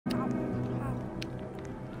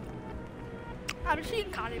I'm just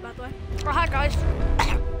eating candy, by the way. Oh, hi guys.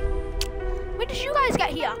 When did you guys get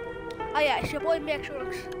here? Oh yeah, it's your boy Make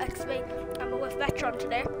Sure XV, and we're with Vetron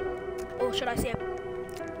today. Or should I say,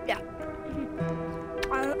 yeah.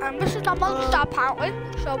 And this is the monster apparently,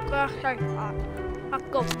 so we're gonna say, let's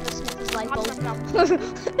go.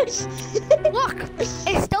 Look,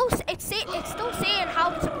 it's still saying how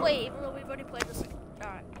to play, even though we've already played this.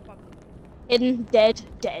 Alright, no problem. Hidden, dead.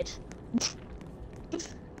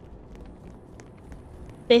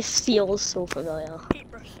 This feels so familiar.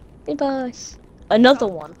 Goodbye. Another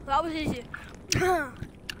one. That was easy. Why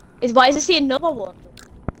does it say another one?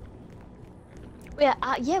 Yeah,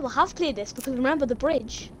 yeah, we have played this because remember the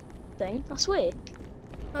bridge thing. I swear.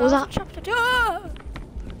 What was that? Chapter 2. Oh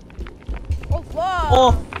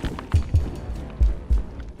wow.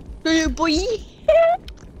 Oh. Boy.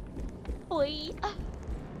 Boy.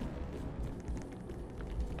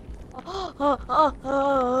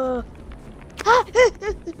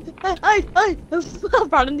 I'm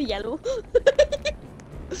brown in the yellow.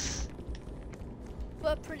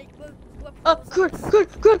 We're pretty good. Oh, good.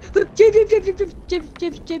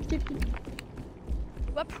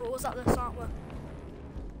 We're pros at this, aren't we?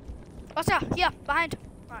 What's that? Yeah, behind.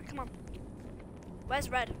 Alright, come on. Where's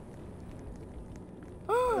red?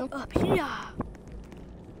 Oh, up here.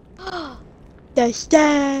 The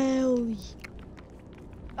stairs.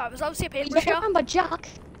 That was obviously a I paintbrush here. remember Jack.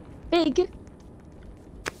 Big.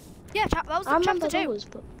 Yeah, that was I the chapter remember 2. those,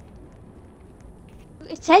 but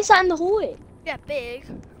it says that in the hallway. Yeah, big.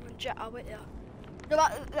 Oh wait, yeah. No,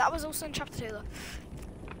 that was also in chapter 2 though.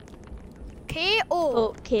 KO.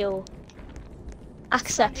 Oh, KO.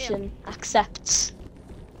 Acception. Accepts.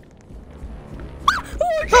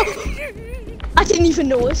 I didn't even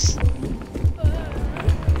notice.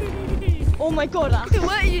 Oh my god.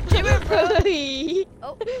 What are you doing, bro?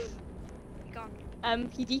 Oh. He gone.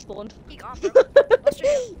 He despawned. He gone, bro. What's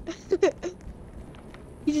your name?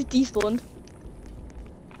 He just despawned.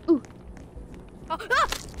 Ooh. Oh,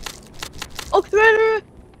 Oh,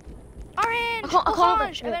 orange! I can't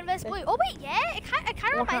Orange! remember. And then there's blue. Oh wait, yeah, it kind of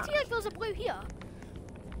reminds me like there was a blue here.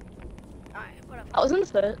 Alright, whatever. That was in the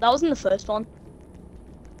first. That was in the first one.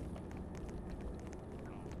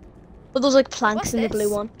 But there was like planks What's in the this?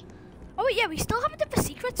 blue one. Oh wait, yeah, we still haven't done the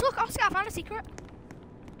secrets. Look, Oscar, I found a secret.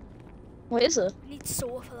 What is it? We need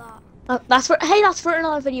soul for that. That's for. Hey, that's for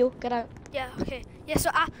another video. Get out. Yeah, okay. Yeah, so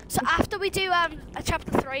after we do a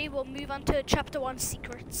chapter 3, we'll move on to chapter 1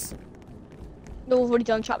 secrets. No, we've already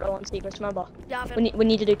done chapter 1 secrets. Remember? Yeah, We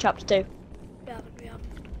need to do chapter 2. we haven't.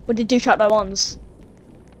 We did do chapter 1s.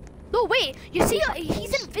 No, wait. You see,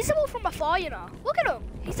 he's invisible from afar. You know. Look at him.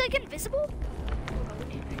 He's like invisible.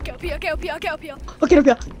 Get up here! Get up here! Get up here! Okay, up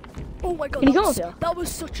here. Oh my god! Can you go up here? That was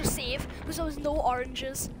such a save because there was no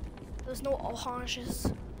oranges. There was no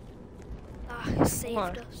oranges. Ah,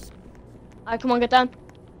 saved us. Alright, come on, get down.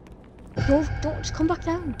 No, don't just come back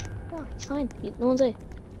down. Oh, it's fine. No one's there.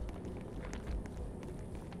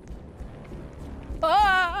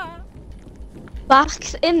 Ah!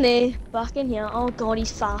 Back in there. Back in here. Oh god,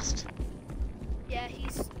 he's fast. Yeah,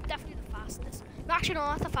 he's definitely the fastest. No, actually, no,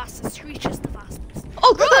 not the fastest. Screech is the fastest.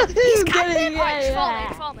 Oh god! He's camping! Right,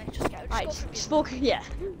 just follow me. Just go. Just Right, go from here. spoke. Yeah.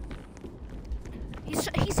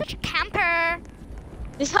 He's such a camper.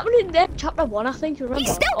 This happened in chapter 1, I think. You remember?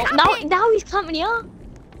 He's still now camping! he's camping here.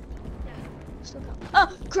 Still camping.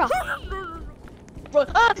 Oh crap! Run!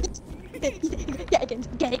 Ah!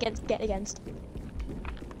 Get against.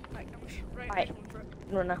 Right.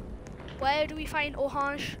 Run now. Where do we find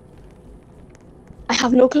orange? I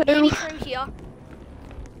have no clue. Maybe through here.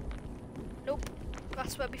 Nope.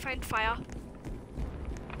 That's where we find fire.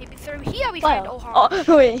 Maybe through here we find orange.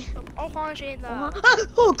 Oh wait. Orange in there.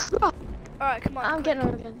 Oh crap! Alright, come on. I'm getting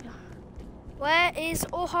over again. Where is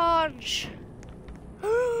orange?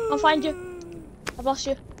 I'll find you. I've lost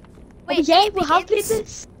you. Wait, oh, yeah, it we have played begins.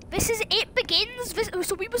 this. This is it begins.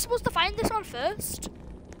 So we were supposed to find this one first.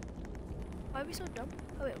 Why are we so dumb?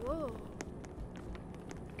 Oh wait, whoa.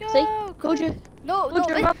 Go, See? go. Told you. No, Told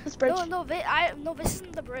you about this bridge. no, this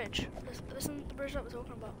isn't the bridge. This isn't the bridge that we're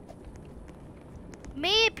talking about.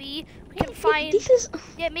 Maybe we can find. This is.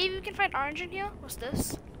 Yeah, maybe we can find orange in here. What's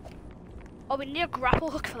this? Oh, we need a grapple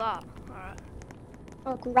hook for that. Alright.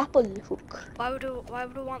 Oh, grapple hook. Why would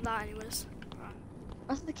we want that anyways? Alright.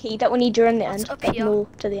 That's the key that we need during the What's end. up Like, here? no,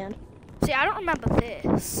 to the end. See, I don't remember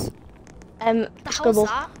this. The hell's Scribble.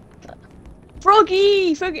 that?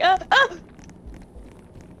 Froggy!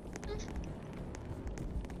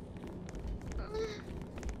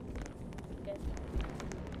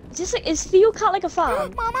 Is Theo Cat like a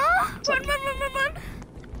fan? Mama!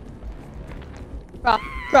 Run!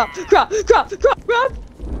 Grab!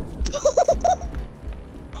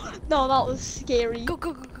 No, that was scary. Go,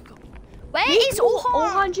 go, go, go, go. Where is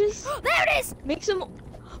Orange? Oranges? There it is! Make some.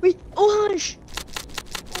 Wait, orange.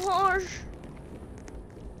 Orange.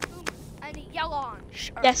 Boom. I need yellow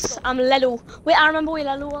orange. Alright, Yes, go. I'm Lello. Wait, I remember where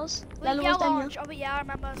Lello was. Wait, Lello was yellow down orange. Oh, wait, yeah, I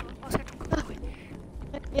remember as well. Oh, second, go, go, go.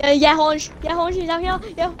 here. Yeah, orange. Yeah, orange is down here.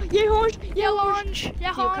 Yeah, orange. Yellow orange.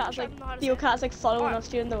 Yeah, Theo orange. Cat's I like, don't know how to Theo say Cat's like following Alright. us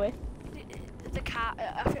during the way. it. The cat.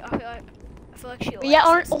 I feel like she likes Yeah,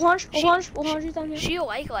 us. orange She- is down here. She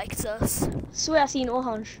likes us. Swear I seen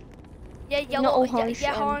orange. Yeah, Not yellow. orange,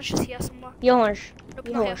 Yeah, orange is here somewhere. Yeah, orange. Nope,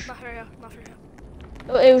 Yeah, not here. orange. Not here. Not here.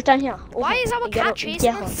 Oh, it was down here. Why is our cat chasing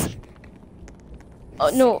us? Oh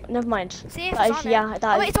no, never mind. See if That it's is, on it. yeah, Oh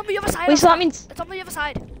that wait, is. it's on the other side. Wait, so that Oscar. means, It's on the other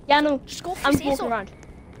side. yeah, no, Just go I'm for walking around.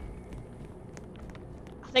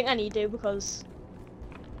 I think I need to because.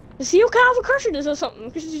 Does you can't have a crush on us or something?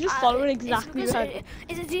 Because you're just following exactly it's what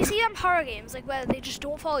because I do you see them horror games like where they just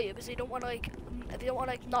don't follow you because they don't want to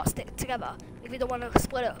not stick together, like they don't want to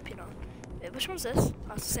split up, you know? Which one's this?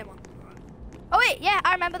 Oh, it's the same one. Oh wait, yeah,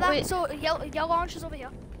 I remember that. Wait. So yellow orange is over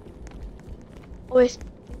here. Wait,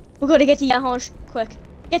 we gotta get to Yahonj quick.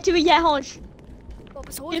 Get to a Yahonj. Oh,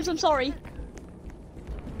 but so James, I'm sorry.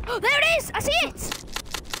 Oh, there it is! I see it!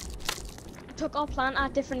 Took our plant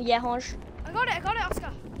at different Yahonj. I got it,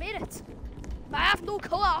 Oscar. I made it. But I have no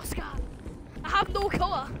colour, Oscar. I have no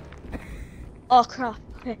colour. Oh crap.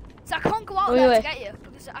 Okay. So I can't go out Wait, there wait. to get you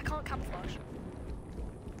because I can't camouflage.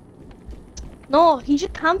 No, he's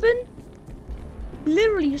just camping.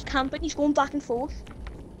 Literally just camping. He's going back and forth.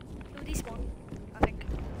 No despawn, I think.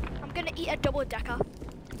 I'm gonna eat a double decker.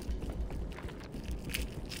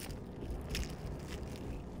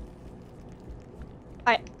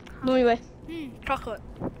 Alright, no way. Chocolate.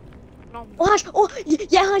 No. Oh, Hash! Oh,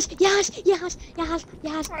 Yahonj!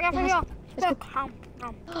 Yahonj! Right over here. Look,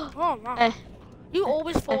 oh, no. Eh. You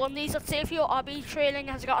always fall on these. Let's say if your RB training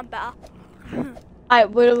has gotten better. Alright,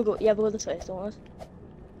 where do we go? Yeah, we'll go this way, don't worry.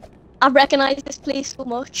 I recognise this place so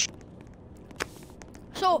much.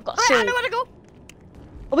 So, Got right, I sold. know where to go.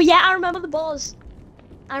 Oh, but yeah, I remember the bars.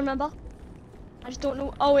 I remember. I just don't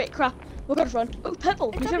know. Oh, wait, crap. We're gonna run. Oh,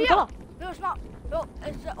 purple. It's Your up favorite here. colour. No, it's not. No,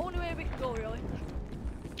 it's the only way we can go, really.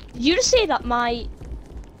 Did you just say that my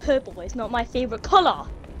purple is not my favourite colour?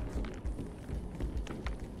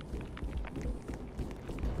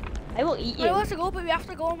 I will eat We you. want to go, but we have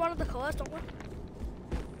to go in one of the colours, don't we?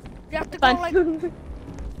 We have to go like. Fine.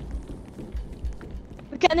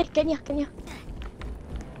 Get in here.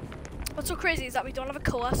 What's so crazy is that we don't have a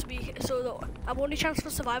colour, so that our only chance for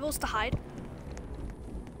survival is to hide.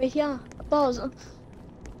 Wait here. Bars.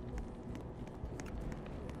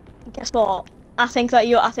 Guess what? I think that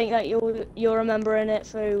you're remembering it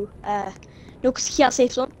through no, because he has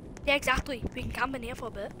safe zone. Yeah, exactly. We can camp in here for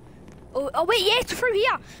a bit. Oh wait, yeah, it's through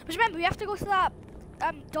here. But remember, we have to go to that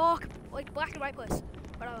dark, like black and white place.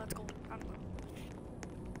 Whatever that's called. I don't know.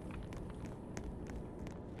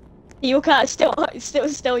 Seocat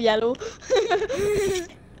is still yellow.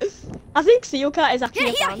 I think Seocat is actually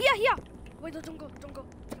Yeah, a fan. here. Wait, no, don't go. It's gonna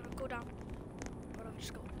go down. Whatever,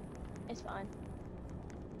 just go. It's fine.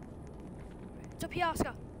 It's up here,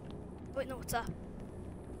 Oscar. Wait, no, it's there.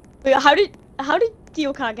 Wait, how did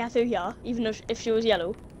Seocat get through here, even if she was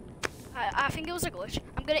yellow? I think it was a glitch.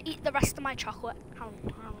 I'm gonna eat the rest of my chocolate.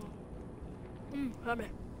 Yummy.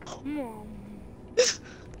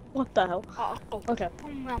 What the hell? Go. Okay.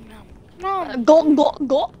 Nom.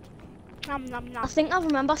 Go. Nom, nom, nom. I think I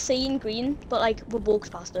remember seeing green, but like we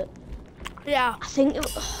walked past it. Yeah. I think it,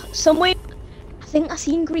 somewhere. I think I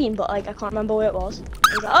seen green, but like I can't remember where it was. It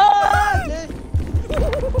was like, oh!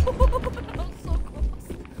 That was so close.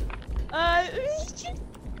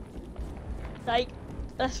 Like,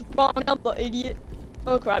 that's wrong number, idiot.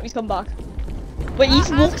 Oh crap, he's come back. Wait, you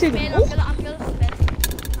can walk through them. I'm gonna spin.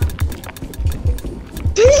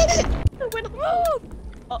 I went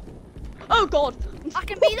up. Oh god. I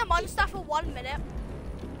can be the monster for 1 minute.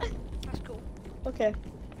 That's cool. Okay.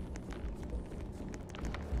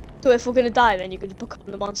 So if we're gonna die, then you can become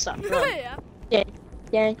the monster. Right? Yeah.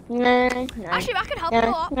 Yeah. Actually, I can help Yeah, you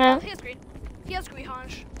a lot. yeah. Oh, here's green. Here's green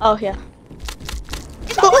orange. Oh yeah.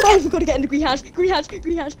 It's Oh, not working. we've got to get in the greenhouse. Greenhouse.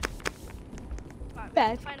 Right,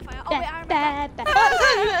 Bad. find a fire. Oh wait, I remember. Bad.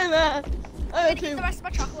 I'm gonna eat the rest of my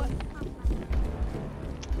chocolate.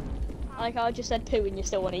 I like how I just said poo and you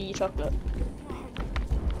still want to eat chocolate.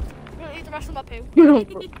 I'm gonna eat the rest of my poo.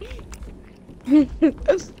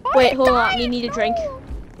 Wait, hold on. We need a drink.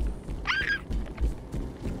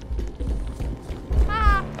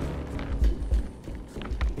 Ah.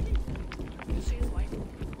 She's white.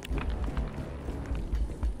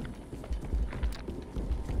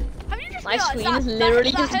 Have you just My realised screen that, is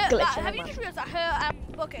literally that just her, glitching. have you just realised that her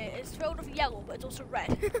bucket is filled with yellow, but it's also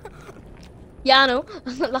red? Yeah, I know.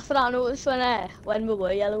 That's what I noticed when we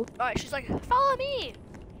were yellow. Alright, she's like, follow me.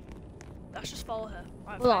 Let's just follow her.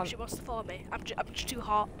 Right, Hold fine, on. she wants to follow me. I'm just too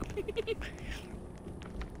hot.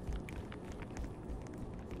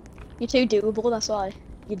 You're too doable, that's why.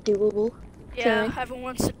 You're doable. Yeah, everyone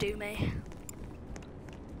wants to do me.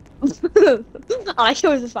 I like it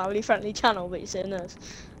was a family friendly channel, but you're saying this.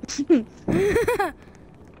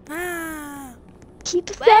 Keep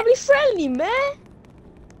it Where? family friendly, man.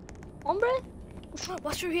 Hombre.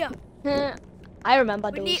 What's through here? I remember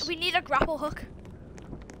We those. need a grapple hook.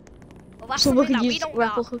 Well, that's So we something could that we use don't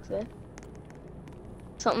grapple got. hook there.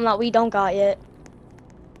 Something that we don't got yet.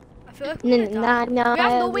 I feel like we're gonna die. Nah, We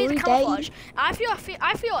have no way to we camouflage. I feel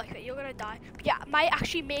like you're gonna die. But yeah, I might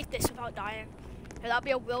actually make this without dying. And that'll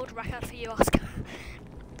be a world record for you, Oscar.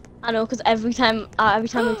 I know, because every time we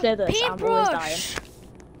play this, I'm always dying.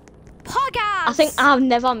 Poggers! I think I've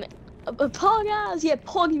never met Poggers, yeah,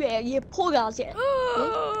 Poggy Bear, yeah, Poggers, yeah.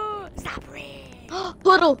 Zappery!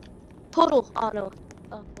 Portal! Portal! Oh no.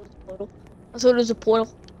 Oh, it was a portal. I thought it was a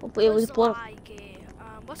portal. Hopefully it was a portal.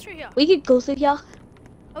 What's through here? We could go through here.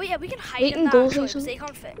 Oh yeah, we can hide We in can that go actually, through 'cause they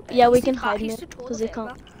can't fit. Yeah, we He's can too hide fat, in he's it, too tall 'cause to they fit,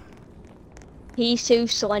 can't. bro. He's too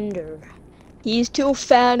slender. He's too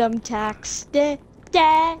phantom tax. Da,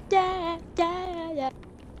 da, da, da, da.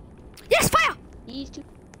 Yes, fire! He's too...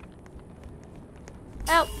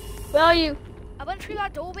 Help! Where are you? I went through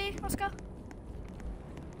that doorway, Oscar.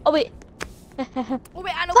 Oh wait. Oh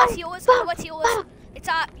wait, I know what's yours. I know what's yours. It's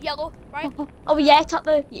yellow, right? Oh yeah, it's at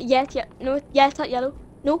the... Yeah, no, yeah, it's at yellow.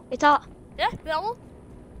 No, it's at... Yeah, yellow.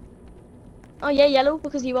 Oh yeah, yellow,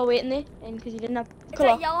 because you were waiting there, and because you didn't have It's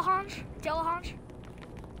colour. at yellow hands. Yellow hands.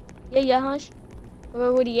 Yeah, Hash.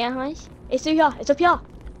 Where would you Hash? It's through here. It's up here.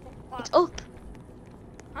 What? It's up.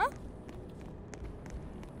 Huh?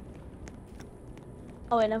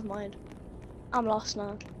 Oh wait, never mind. I'm lost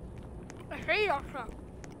now. I see you, Oscar.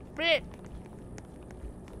 Wait.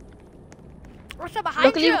 What's up behind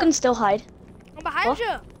Luckily, you? we can still hide. I'm behind What?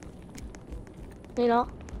 you. You know?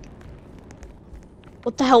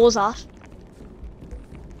 What the hell was that?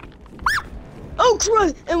 Oh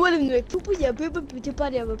crap! And what in the poo yeah, poo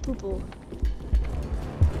poo.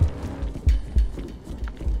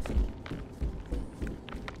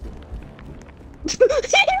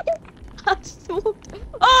 That's so...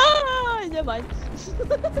 Ah! Never mind.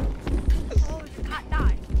 Oh, the cat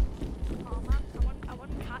died. Oh man, I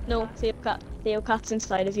want the cat to No, die. Theo Cat's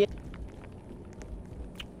inside of you.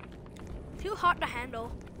 Too hard to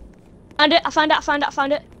handle. Found it! I found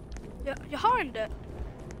it! You're hard it.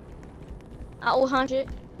 I'll hand it.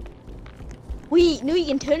 Wait, no, you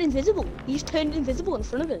can turn invisible. He's turned invisible in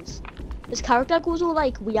front of us. His character goes all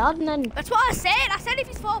like weird and then... That's what I said. I said if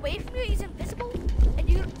he's far away from you, he's invisible. And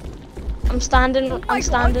you... I'm standing, Oh my I'm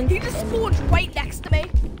standing. God, he just spawned right next to me.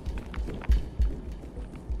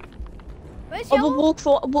 Where's Oh, yellow? we'll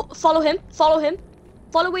follow him,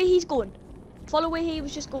 Follow where he's going. Follow where he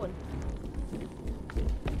was just going.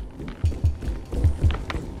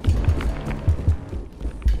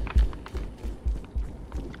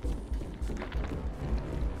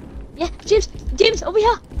 Yeah, James, over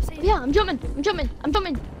here. See, Over here, I'm jumping.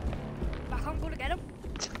 I can't go to get him.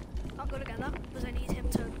 Can't go together because I need him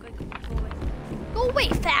to like, go away. Go away,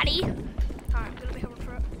 fatty. Alright, I'm gonna make a run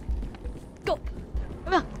for it. Go.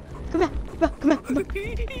 Come here.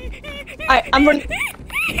 Alright, I'm running.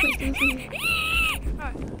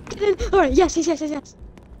 Alright. Alright, yes.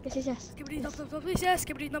 Skibbity dub dub dub, please, yes.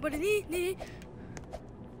 Skibbity dub knee.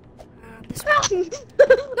 This way.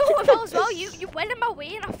 No, I fell as well. You went in my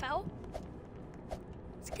way and I fell.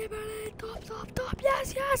 Skibbity dub,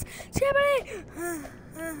 yes. Skibbity.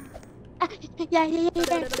 Yeah.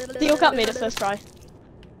 Theo Cat made it first try.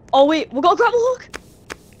 Oh wait, we got a grapple hook.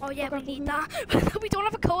 Oh yeah, we need that. We don't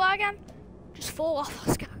have a cola again. Just fall off,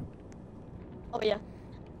 Oscar. Oh yeah.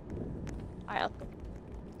 Alright, I'll go.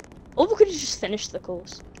 Or we could have just finished the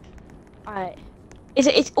course. Alright.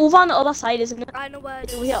 It's over on the other side, isn't it? I know where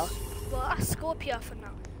it Over is. here. Well, let's go up here for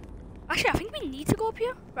now. Actually, I think we need to go up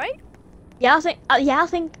here, right? Yeah, I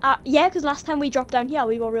think, because last time we dropped down here,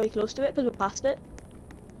 we were really close to it because we passed it.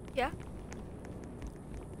 Yeah.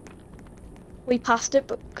 We passed it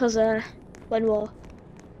because when we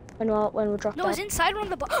dropped No, down. it's inside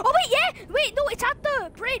one of the. Oh wait, yeah. Wait, no, it's at the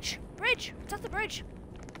bridge. It's at the bridge.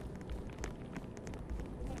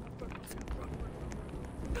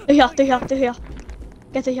 They're here. Get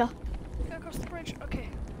to here. Get across the bridge. Okay.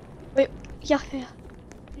 Yeah.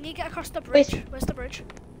 You need to get across the bridge. Wait. Where's the bridge?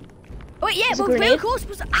 Oh wait, yeah, There's a we're really grenade. close.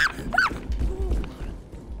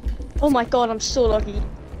 Oh my god, I'm so lucky.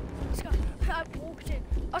 Let's go.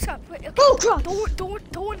 Oscar, wait, okay. Oh crap!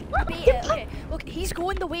 Don't bait it. Okay, look, he's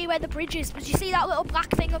going the way where the bridge is. But you see that little black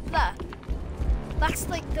thing up there? That's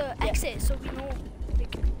like the exit, so we know.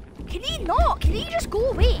 Like, can he not? Can he just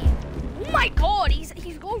go away? Oh my God, he's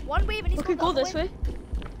going one way, but he's We going could go the this other way.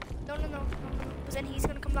 No. Because then he's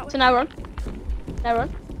gonna come that way. So now run. Now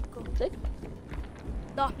run. Go. See?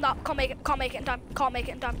 No, can't make it in time. Can't make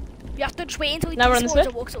it in time. You have to just wait until he Now run this despawns way.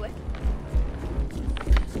 and walks away.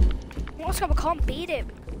 Oscar, we can't beat him.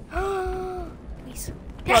 Please.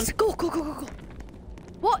 Yes, go.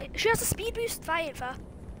 What? She has a speed boost. Fine, fair.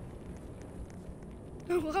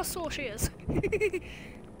 Look how slow she is.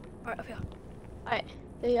 Alright, up here. Alright,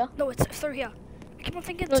 there you are. No, it's through here. I keep on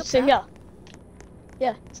thinking No, it's it's up through there. here.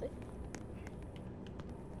 Yeah, see?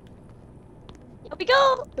 Here we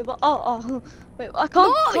go! Oh. Wait, I can't.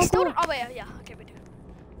 No, can't he's still. go. Oh wait, yeah. Okay, we do.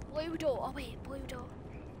 Blue door. Oh wait, blue door.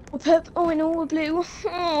 Oh, purple. Oh, I know, we're blue.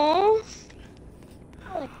 Aww.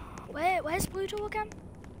 Where's blue door again?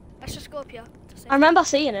 Let's just go up here. I remember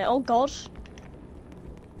seeing it. Oh God.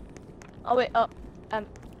 Oh wait. Oh,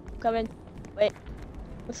 come in. Wait.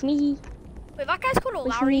 With me. Wait, that guy's called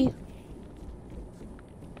With Larry. me.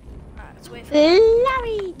 Alright, let's wait for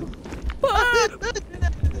Larry.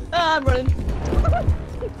 I'm running.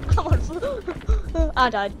 I'm on foot. I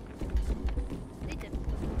died. He did.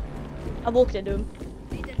 I walked into him.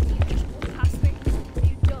 He didn't. You just walked past me.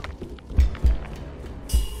 You dumb.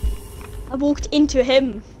 I walked into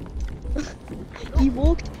him. He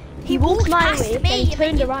walked walked my past way, me, then he you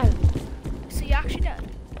turned mean- around. So you actually did?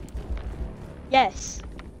 Yes.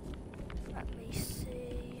 Let me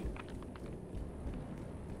see.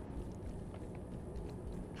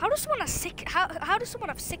 How does someone have how does someone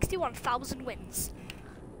have 61,000 wins?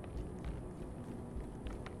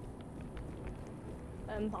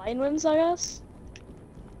 Buying wins, I guess.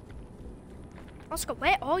 Oscar,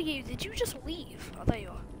 where are you? Did you just leave? Oh, there you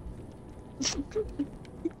are.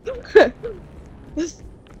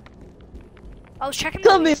 I was checking.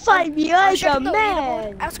 Come the and fight me, I was like a checking the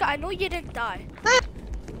leaderboard. man. Oscar, I know you didn't die.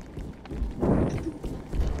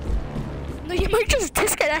 No, you might just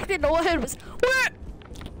disconnected. All I heard was.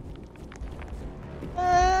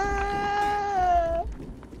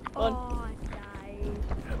 Oh, I died.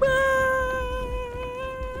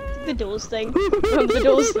 The doors thing. Remember the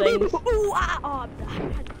doors thing? Ooh, ah, oh, I'm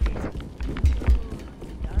died.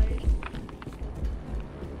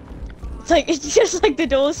 It's just like the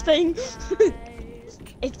doors thing. Died.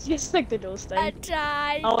 It's just like the doors I thing.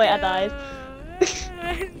 died. Oh wait, I died. No.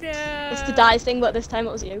 It's the die thing, but this time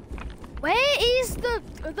it was you. Where is the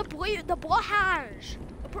blush?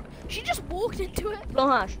 She just walked into it. No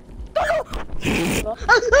hash. No.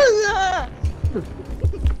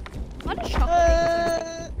 What a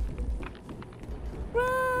chocolate.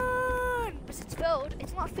 Run! But it's filled.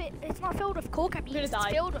 It's not filled with coke. I mean, gonna it's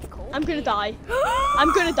die. filled with coke. I'm gonna die.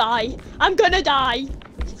 I'm gonna die. I'm gonna die.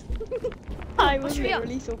 I was What's real?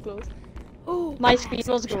 literally so close. Oh, My speed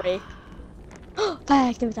was great.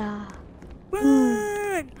 Back to die.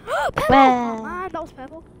 Run! Purple! Where? Oh man, that was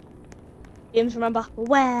purple. James, remember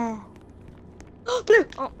where? Blue.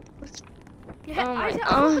 Oh. Yeah, Oh my I thought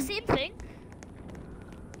God. the same thing.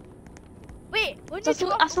 Wait, when you That's what-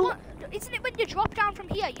 drop, that's what- isn't it when you drop down from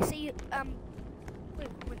here? You see, wait,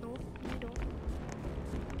 no, you don't.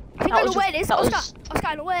 I think That I know was where just- it is. that Oscar, was- Oscar,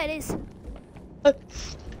 I know where it is. Uh,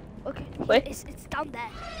 Okay, Wait. it's down there.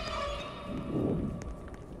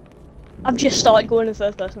 I've just started going in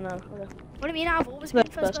first person now. Okay. What do you mean? I've always been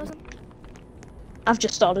First first person. person. I've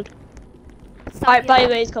just started. It's down Alright, here. by the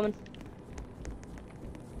way, he's coming.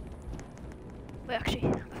 Wait, actually,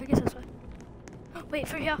 I think it's this way. Wait,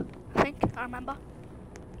 through here. I think I remember.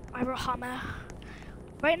 I wrote hammer.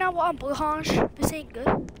 Right now, we're on Blue Hange. This ain't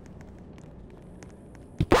good.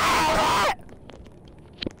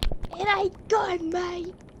 It ain't good,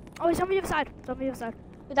 mate. Oh, it's on the other side. It's on the other side.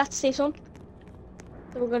 That's the safe zone.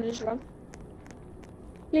 So we're gonna just run.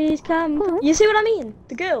 Please come. You see what I mean?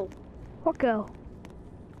 The girl. What girl?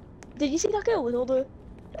 Did you see that girl with all the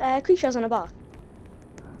creatures on her back?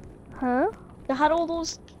 Huh? They had all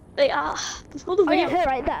those. They there's all the Oh yeah, wheels. her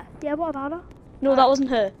right there. Yeah, what about her? No, that wasn't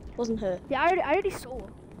her. Wasn't her. Yeah, I already saw her.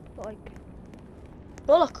 But like,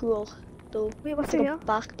 They all look cool, though. wait, what's It's like here? a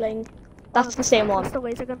back bling. That's the same That's one. the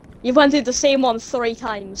laser gun. You went through the same one 3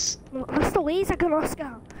 times. No, that's the laser gun,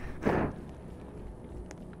 Oscar.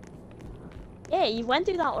 Yeah, you went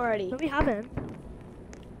through that already. No, we haven't.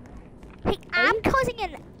 Hey, I'm causing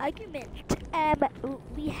an argument.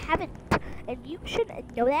 We haven't, and you should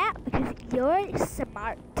know that because you're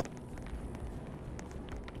smart.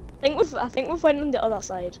 I think we've went on the other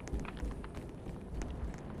side.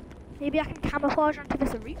 Maybe I can camouflage onto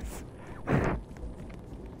this roof.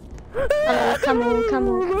 Camel.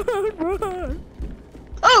 Run.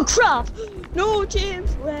 Oh crap! No,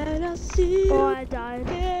 James, when I see Oh, you I died.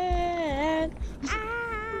 again.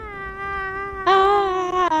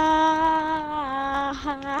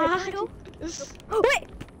 Oh, wait,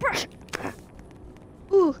 brush.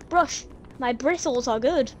 Ooh, brush. My bristles are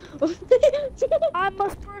good. I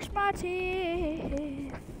must brush my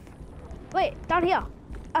teeth. Wait, down here.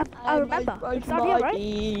 I remember. It's down here,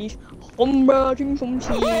 right? I'm brushing some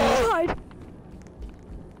teeth. Right.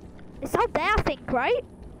 It's out there, I think, right?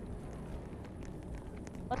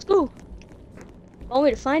 Let's go. Want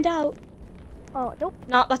me to find out? Oh, nope.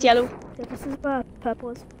 No, that's yellow. Yeah, this is where purple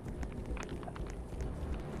is.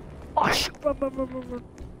 Oh, shit. Run.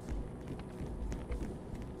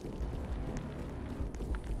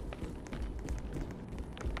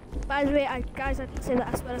 By the way, guys, I didn't say that.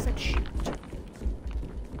 I swear I said shoot.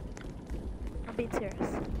 I'm being serious.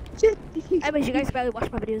 Anyways, you guys barely watch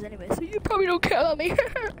my videos anyway, so you probably don't care about me.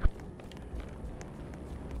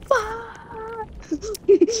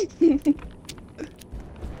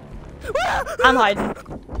 I'm hiding.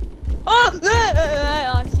 Oh!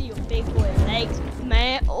 I see your big boy legs,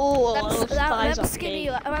 man. Oh, those thighs are big.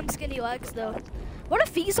 I'm skinny legs though. What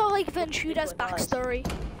if these are like Ventura's backstory?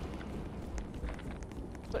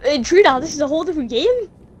 Intruder, this is a whole different game.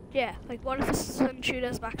 Yeah, like what if this is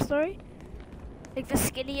Intruder's backstory? Like the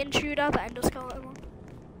skinny Intruder, the endoskeleton one.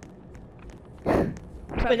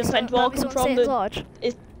 Where the vent well come from?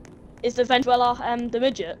 Is the vent well the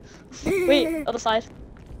midget? Wait, other side.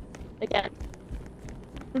 Again.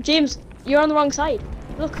 Oh, James, you're on the wrong side.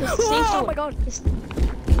 Look, it's the safe zone. Oh my god. It's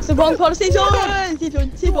the wrong part of safe zone. I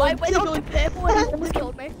went on to purple and he almost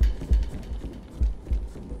killed me.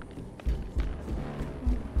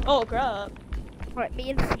 Oh crap. Right, me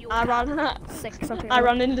and Fuel. I ran into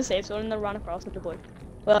the safe zone and then ran across with the boy.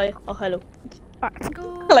 Well, oh hello. Alright, let's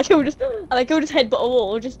go. I like how just headbutt a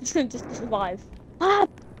wall just to survive. Ah!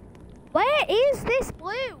 Where is this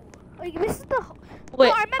blue? Like this is the. Wait,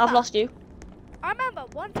 no, I remember. I've lost you. I remember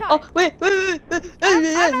one time. Oh wait. I remember one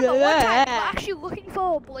time we were actually looking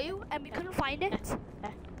for blue and we couldn't find it.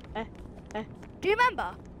 Do you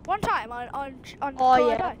remember? One time on Oh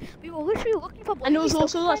yeah. we were literally looking for blue. And there was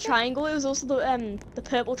also that triangle. It was also the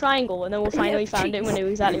purple triangle, and then we finally found it and we knew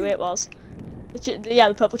exactly where it was. Yeah,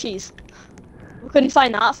 the purple cheese. We couldn't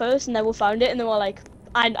find that first, and then we found it, and then we're like,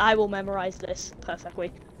 I will memorize this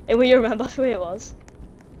perfectly. And we remember where it was.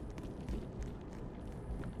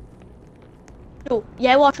 Oh,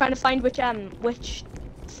 yeah, we're trying to find which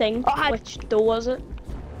thing, which door was it?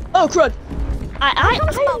 Oh crud! I am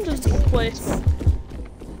just place.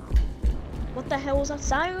 What the hell was that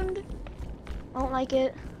sound? I don't like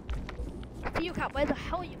it. You cat, where the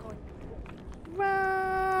hell are you going?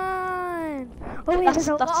 Run! Oh wait, there's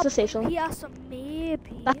a that's lot the of station. here, so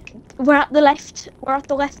maybe. We're at the left. We're at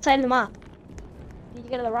the left side of the map. Need to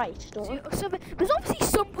get to the right, don't we? So there's obviously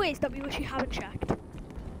some place that we wish you haven't checked.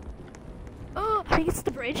 Oh, I think it's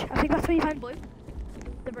the bridge. I think that's where you find blue.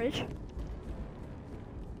 The bridge.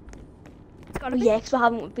 It's gotta be. Yeah, because we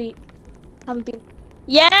haven't been.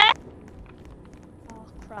 Yeah. Oh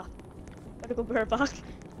crap! Gotta go bear back.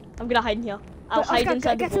 I'm gonna hide in here. I'll hide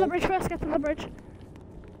inside the Get to the bridge first. Get to the bridge.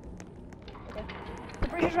 Okay. The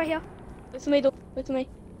bridge is right here. With me, though. With me.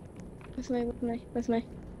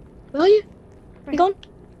 Where are you? Right. You gone?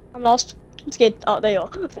 I'm lost. I'm scared. Oh, there you are.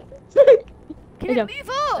 Can you move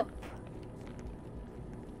up?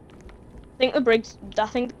 I think the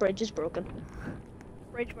bridge is broken.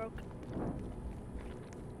 Bridge broke.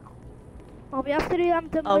 Well, we have to do them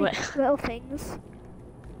little things.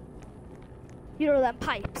 You know them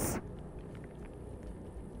pipes.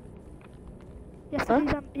 You have to do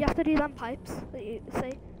them. You have to do them pipes that you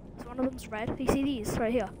see. So one of them's red. You see these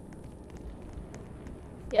right here.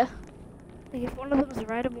 Yeah. Like if one of them's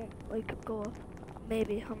red, it won't like go up.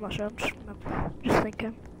 Maybe I'm not sure. I'm just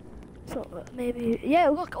thinking. So maybe yeah.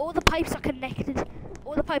 Look, all the pipes are connected.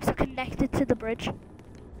 All the pipes are connected to the bridge.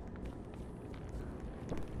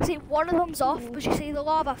 See, one of them's off, but you see the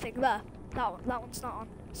lava thing there. That one's not on.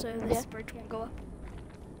 So this bridge won't go up.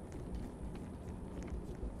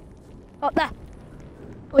 Oh, there.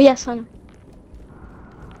 Oh yes, I know.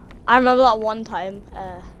 I remember that one time.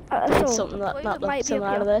 Did So something that might looked be similar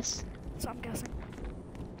up to here. this. So I'm guessing.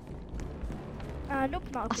 Nope,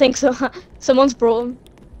 not. I think so. Someone's brought him.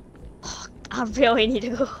 Oh, I really need to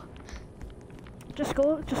go. Just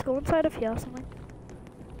go inside of here or something.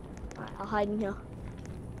 Alright, I'll hide in here.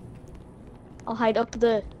 I'll hide up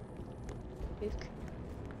the book.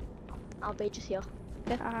 I'll be just here.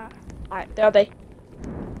 Okay? Alright, there I'll be.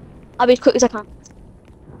 I'll be as quick as I can.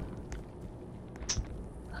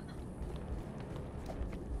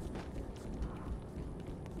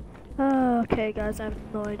 Okay, guys, I have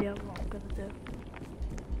no idea what I'm gonna do.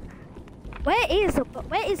 Where is Blue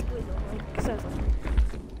though? Like, seriously.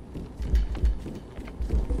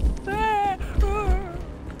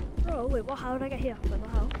 Oh wait, what? How did I get here? Wait, what?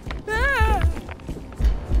 How?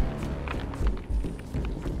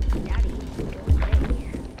 Daddy, go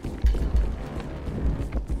away.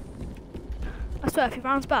 I swear, if he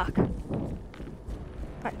rounds back.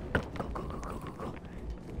 Right, go.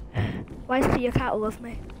 Why is Thea Cat love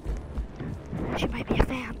me? She might be a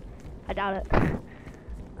fan. I doubt it.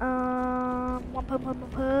 One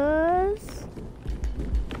puzz.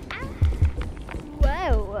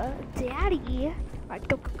 Whoa, Daddy. Right,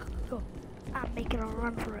 go. I'm making a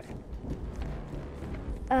run for it.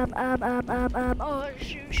 Oh,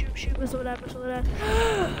 shoot, whistle that.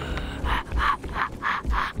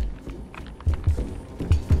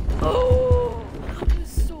 Oh, that was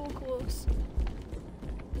so close.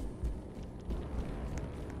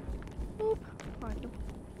 Boop. Right.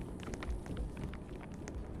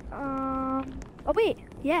 Oh wait,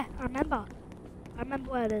 yeah, I remember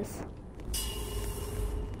where it is.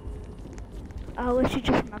 I literally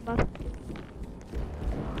just remembered.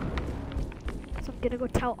 So I'm gonna go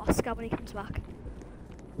tell Oscar when he comes back.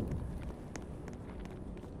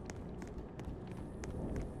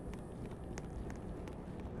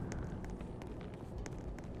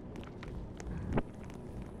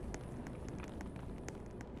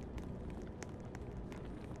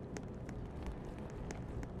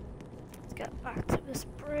 Let's get back to this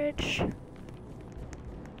bridge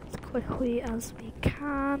as quickly as we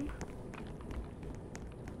can.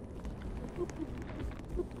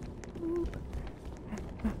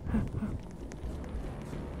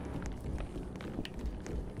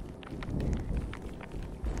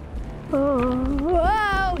 Oh,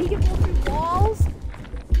 whoa, he can walk through walls?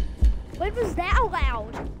 When was that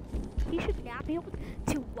allowed? He should not be able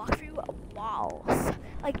to walk through walls.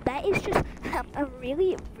 Like, that is just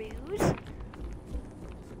really rude.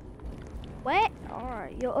 What?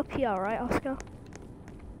 Alright, you're up here, right, Oscar?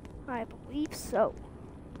 I believe so.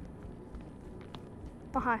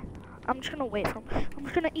 Oh, hi. I'm just gonna wait for him. I'm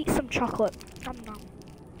just gonna eat some chocolate. Nom nom.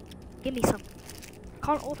 Give me some.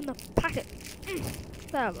 Can't open the packet.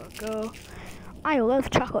 There we go. I love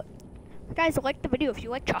chocolate. Guys, like the video if you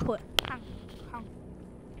like chocolate.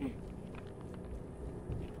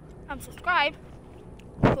 And subscribe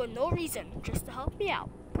for no reason, just to help me out.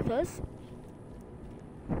 Because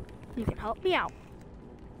you can help me out.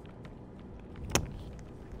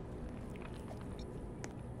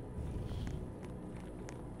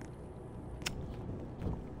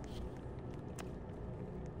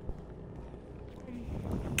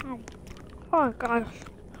 Oh gosh.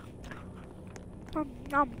 Nom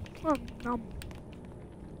nom. Nom nom.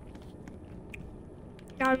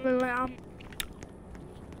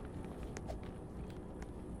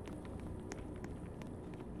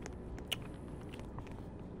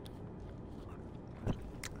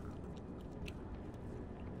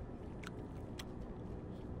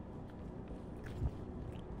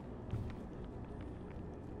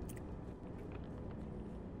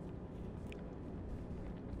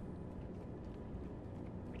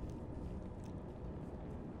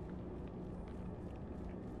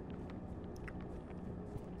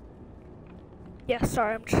 Yeah,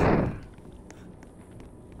 sorry, I'm just... okay.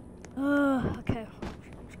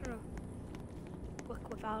 I'm just gonna click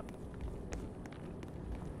without...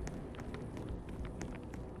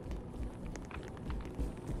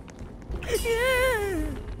 Yeah!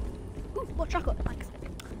 Ooh, more chocolate, thanks.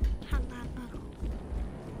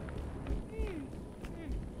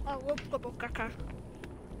 I love double caca.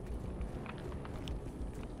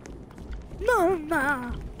 No.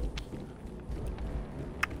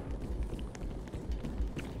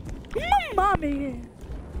 Mommy!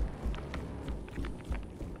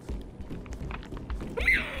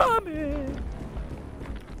 Mommy!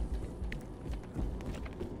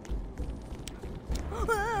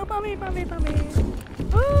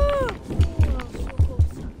 Oh, so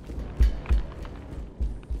close.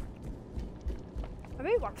 I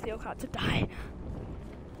really want Theo Cat to die.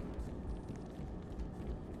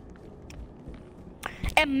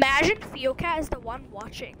 Imagine Theo Cat is the one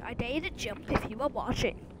watching. I dare you to jump if you were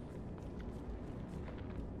watching.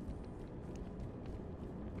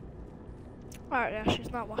 Alright, yeah,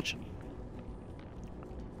 she's not watching.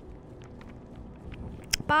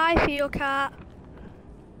 Bye, Theo Cat.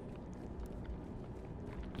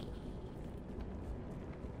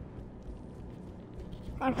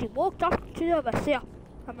 And she walked off to the other side.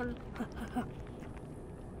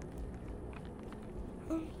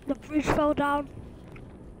 The bridge fell down.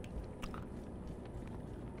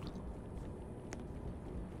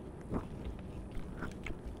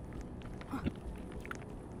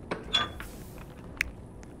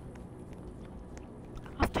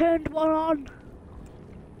 turned one on.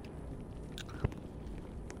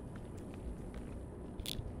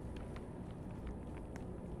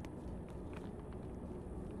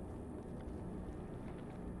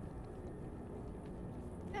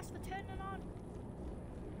 Yes, they're turning on.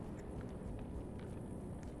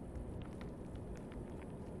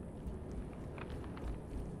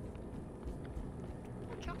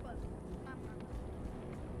 Oh, chocolate. I'm sorry.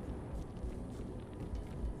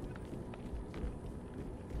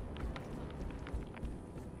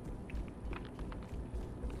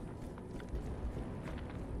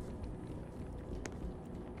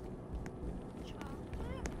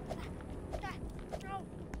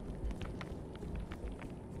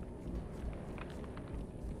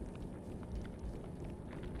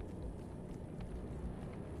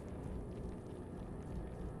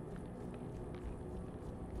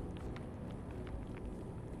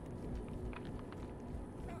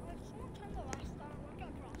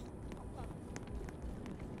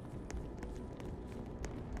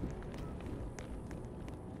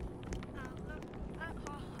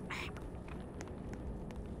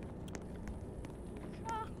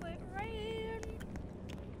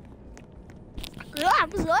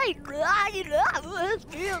 What?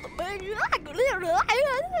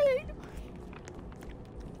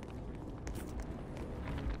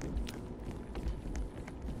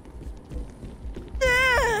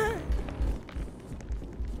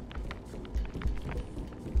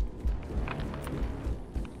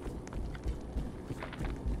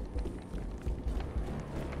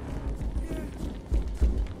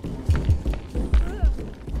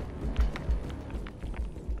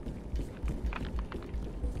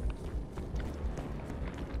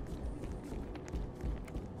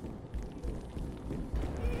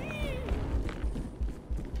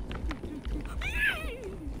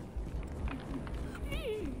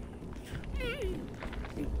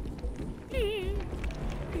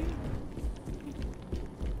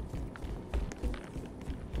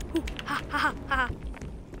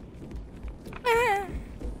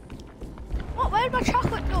 Where did my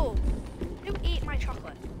chocolate go? Who ate my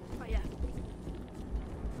chocolate? Oh yeah.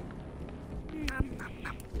 Nom, nom,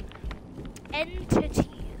 nom.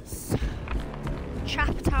 Entities.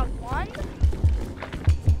 Chapter 1,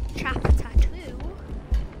 Chapter 2,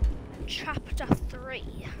 and Chapter 3.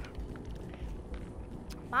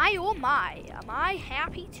 My oh my, am I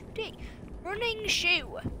happy today? Running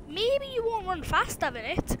shoe. Maybe you won't run faster than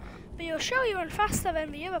it, but you'll surely run faster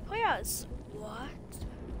than the other players. What?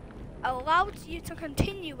 Allows you to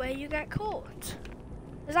continue where you get caught.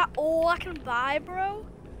 Is that all I can buy, bro?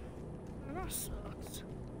 That sucks.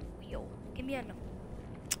 Yo, give me a number.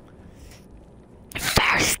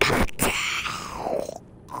 First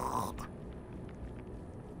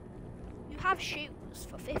you have shoes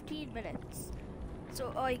for 15 minutes.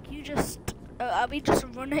 So like you just are we just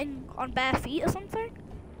running on bare feet or something?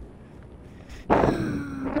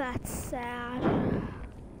 That's sad.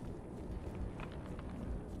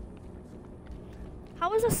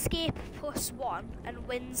 How is escape +1 and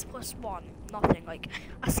wins +1? Nothing. Like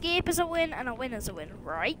escape is a win and a win is a win,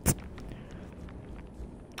 right?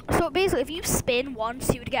 So basically, if you spin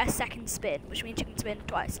once, you would get a second spin, which means you can spin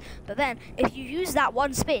twice. But then, if you use that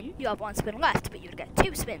one spin, you have one spin left, but you would get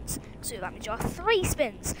 2 spins. So that means you have 3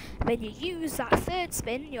 spins. When you use that third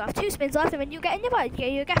spin, you have 2 spins left, and then you get another.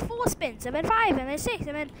 You get 4 spins, and then 5, and then 6,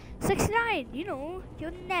 and then 69. You know,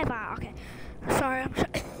 you'll never. Okay, sorry.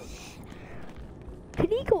 Can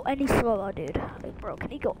he go any slower, dude? Like, bro, can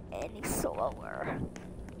he go any slower?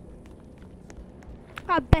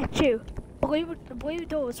 I bet you. The blue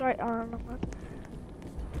door is right on.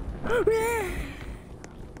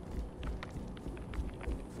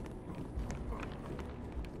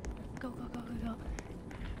 Go, go, go, go, go.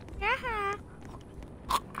 Yeah.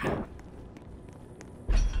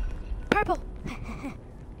 Purple.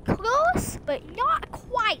 Close, but not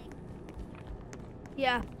quite.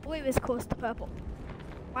 Yeah, blue is close to purple.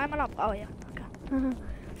 Why am I not? Oh, yeah. Okay.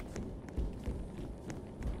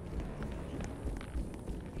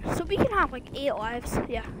 So we can have like 8 lives.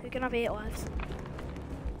 Yeah, we can have 8 lives.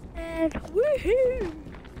 And woohoo!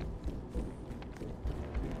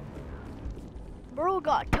 Bro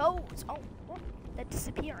got toes. Oh, they're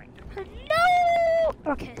disappearing. No!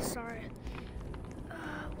 Okay, sorry.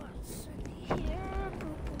 What's in here?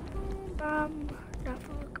 Boom, boom, boom, bam.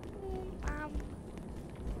 Boom, bam.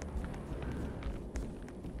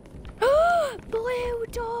 Blue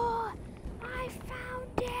door! I found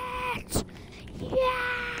it!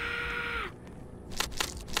 Yeah!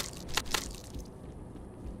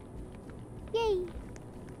 Yay!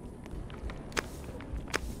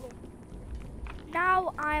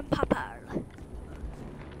 Now I'm purple.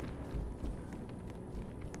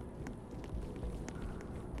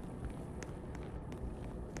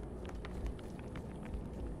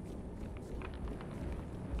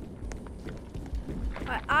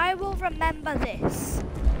 I will remember this.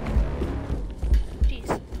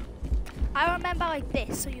 Jeez. I remember like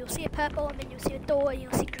this. So you'll see a purple and then you'll see a door and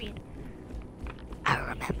you'll see green. I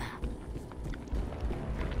remember.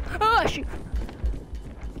 Oh shoot.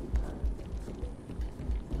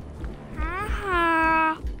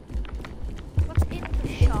 Haha. What's in the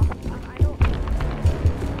shop? I don't know.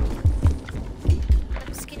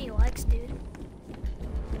 Them skinny legs, dude.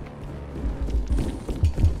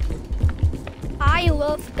 I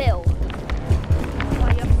love Bill.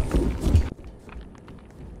 Why you?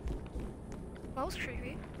 That was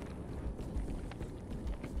creepy.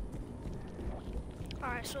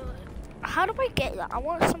 Alright, so how do I get that? I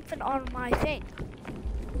want something on my thing.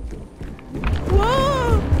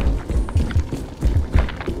 Whoa!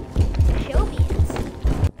 Show me it.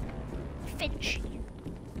 Finchy.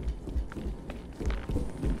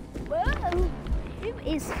 Whoa! Who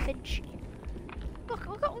is Finchy?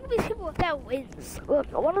 Look at all these people with their wins.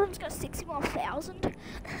 Look, one of them's got 61,000,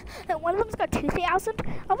 and one of them's got 2,000.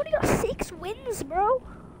 I've only got 6 wins, bro.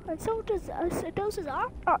 And so does our.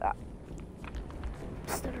 I'm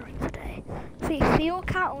stuttering today. See, Theo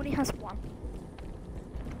Cat only has 1.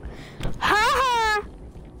 Ha ha!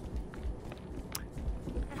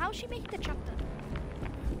 And how's she making the chapter?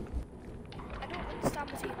 I don't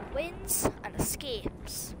understand between wins and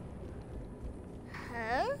escapes.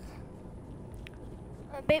 Huh?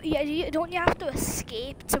 Baby, don't you have to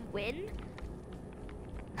escape to win?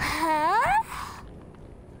 Huh?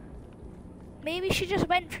 Maybe she just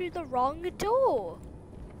went through the wrong door.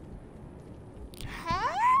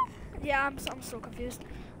 Huh? Yeah, I'm so confused.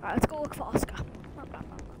 Alright, let's go look for Oscar.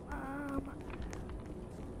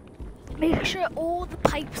 Make sure all the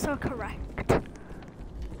pipes are correct.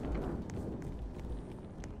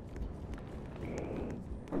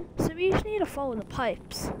 So we just need to follow the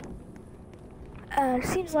pipes.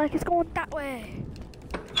 Seems like it's going that way.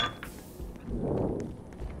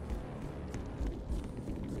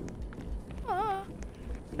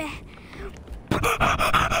 Meh.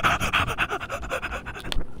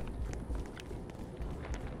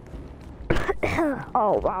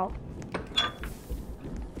 Oh wow.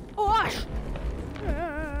 Oh gosh.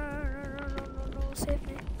 No, save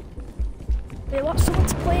me. Wait, what?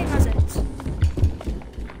 Someone's playing as it.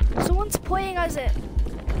 Someone's playing as it.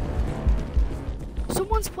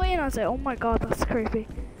 Someone's playing as it. Oh my god, that's creepy.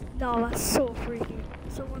 No, that's so freaky.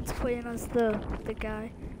 Someone's playing as the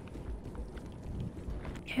guy.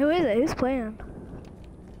 Who is it? Who's playing?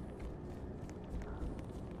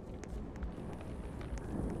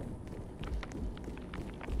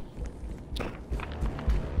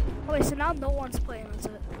 Oh wait, so now no one's playing as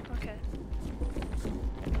it. Okay.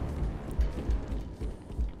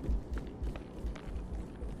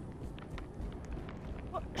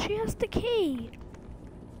 What? She has the key.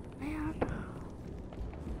 Man.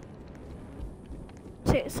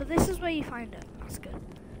 So this is where you find it. That's good.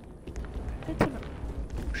 Good to know.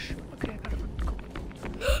 Okay, I gotta go.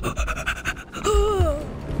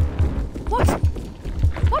 What?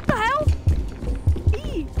 What the hell?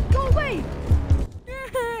 Eee! Go away!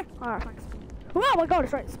 Alright, thanks. Oh my god,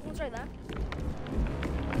 it's right. Someone's right there.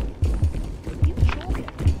 You joking?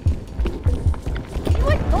 Can you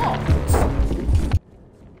like not?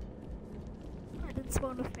 I didn't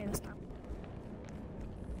spawn with me this time.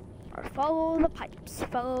 Alright, follow the pipes.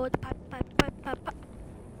 Follow the pipe.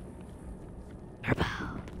 Purple.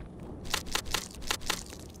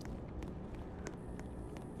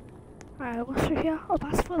 Alright, what's through here? Oh,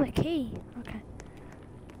 that's for the key. Okay.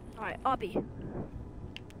 Alright, Obby.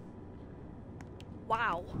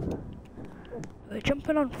 Wow. We're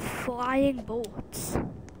jumping on flying boats.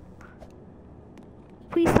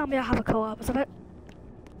 Please tell me I have a collab of it.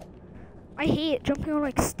 I hate jumping on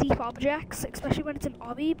like steep objects, especially when it's an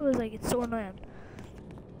obby, because like it's so annoying.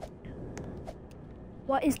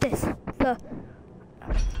 What is this?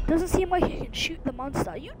 Doesn't seem like you can shoot the monster.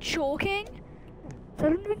 Are you joking? So I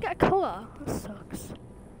don't even get a color. That sucks.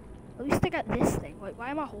 At least I got this thing. Like, why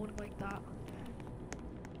am I holding like that?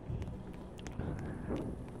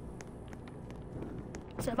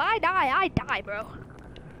 So if I die, bro.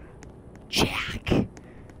 Jack.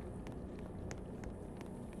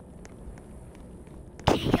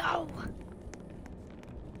 KO.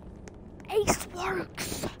 Ace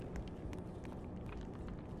works.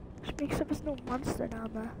 Just makes up there's no monster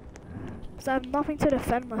down there. Because I have nothing to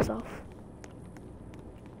defend myself.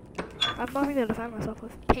 I have nothing to defend myself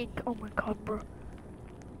with. Pink. Oh my god, bro.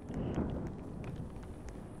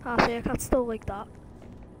 Ah, Fear Cat's still like that.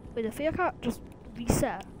 Wait, the Fear Cat just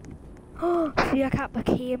reset. Oh, Fear Cat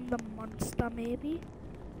became the monster, maybe?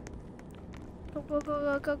 Go, go,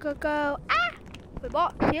 go, go, go, go, go. Ah! Wait,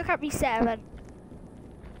 what? Fear Cat reset event.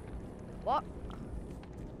 What?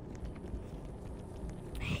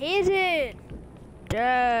 Hidden.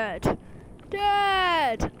 Dead.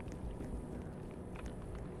 Dead.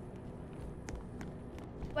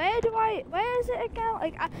 Where is it again?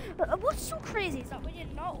 Like, what's so crazy is that when you're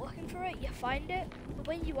not looking for it, you find it. But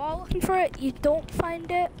when you are looking for it, you don't find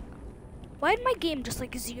it. Why did my game just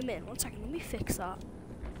like zoom in? 1 second, let me fix that.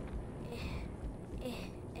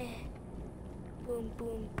 Boom,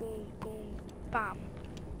 boom, boom, boom, bam.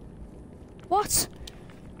 What?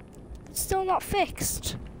 It's still not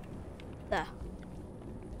fixed. There.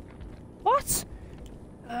 What?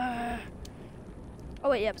 Oh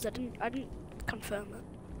wait, yeah, because I didn't confirm it.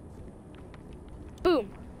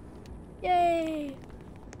 Boom. Yay.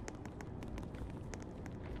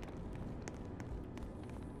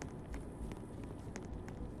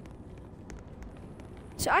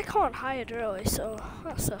 So I can't hide really, so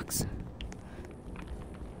that sucks.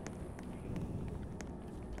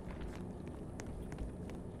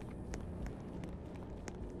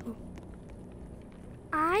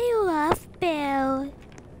 I love Bill.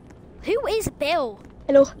 Who is Bill?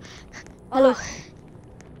 Hello. Hello.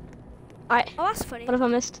 Alright. Oh, that's funny. What have I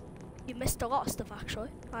missed? You missed a lot of stuff actually.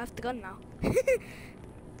 I have the gun now.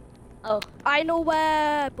 Oh. I know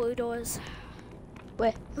where Blue Door is.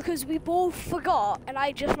 Where? Because we both forgot, and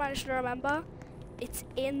I just managed to remember. It's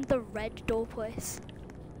in the red door place.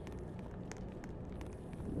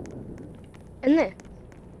 In there?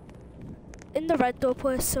 In the red door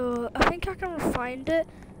place, so I think I can find it.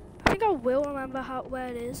 I think I will remember where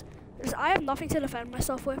it is. Because I have nothing to defend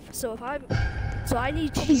myself with, so I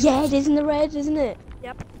need you. Yeah, it is in the red, isn't it?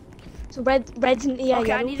 Yep. So red's in the Okay,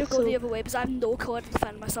 yellow, I need to go so the other way because I have no colour to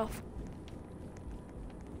defend myself.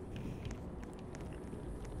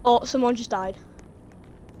 Oh, someone just died.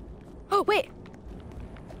 Oh wait.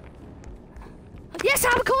 Yes, I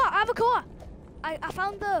have a colour. I have a colour. I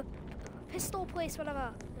found the pistol place,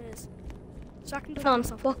 whatever it is, so I can defend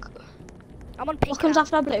myself. I'm on pink. What comes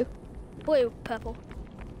after blue? Blue, purple.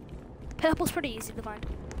 Purple's pretty easy to find.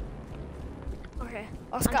 Okay,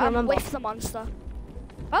 Oscar, I'm with the monster.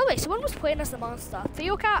 By the way, someone was playing as the monster.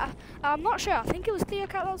 Theocat, I'm not sure. I think it was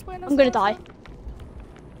Theocat that was playing as the monster. I'm gonna die.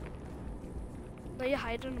 No, you're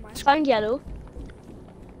hiding in my screen. Found yellow.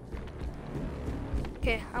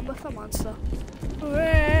 Okay, I'm with the monster.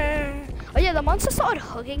 Oh yeah, the monster started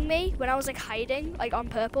hugging me when I was like hiding, like on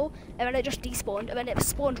purple, and then it just despawned, and then it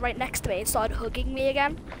spawned right next to me and started hugging me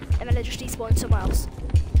again, and then it just despawned somewhere else.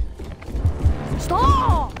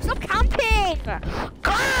 Stop! Stop camping!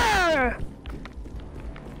 Grrr!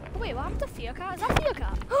 Oh, wait, what happened to Theocat? Is that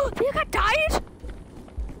Theocat? Oh, Theocat died?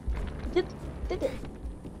 Did it?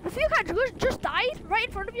 The Theocat just died right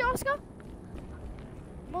in front of you, Oscar?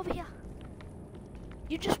 I'm over here.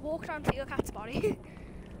 You just walked on Theocat's body.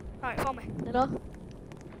 Alright, follow me. Did I?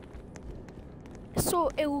 So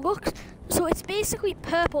it looks, so it's basically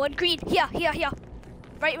purple and green. Here.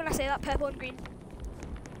 Right when I say that, purple and green.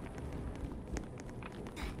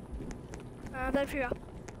 Then figure out.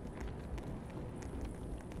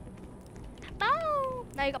 Oh,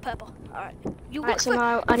 now you got purple. Alright. You look so for,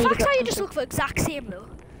 now I need to fact get how you just look for exact same though.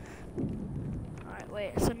 Alright,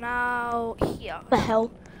 wait, so now here. The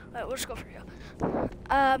hell? Alright, we'll just go for here.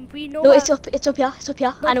 We know. No, it's up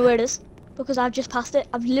here. No. I know where it is because I've just passed it.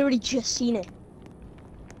 I've literally just seen it.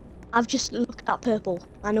 I've just looked at purple.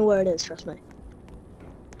 I know where it is. Trust me.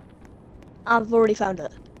 I've already found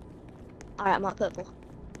it. Alright, I'm at purple.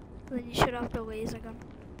 Then you should have the laser gun.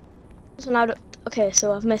 So now, okay,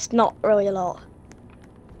 so I've missed not really a lot.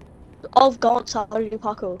 All I've got is how to do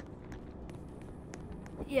parkour.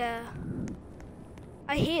 Yeah.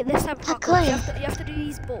 I hate this type of parkour. You have to do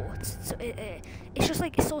these boats. So it's just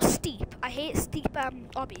like, it's so steep. I hate steep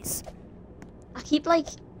obbies. I keep like,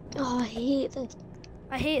 oh, I hate this.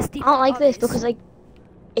 I hate steep I don't like this obbies. because like,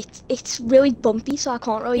 it's really bumpy, so I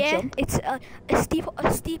can't really jump. It's a steep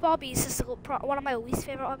obbies is one of my least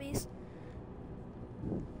favorite obbies.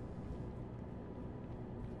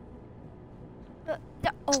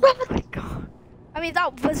 Oh my god! I mean,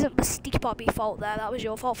 that wasn't the steep obby fault there. That was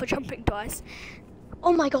your fault for jumping twice.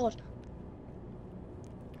 Oh my god!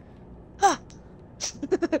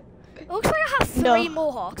 It looks like I have three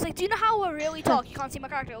mohawks. Like, do you know how we're really tall? You can't see my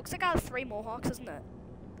character. It looks like I have 3 mohawks, isn't it?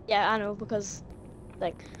 Yeah, I know, because,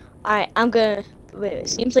 like, alright, I'm gonna, wait, it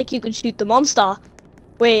seems like you can shoot the monster.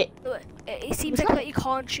 Wait. It seems like that you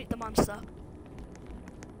can't shoot the monster.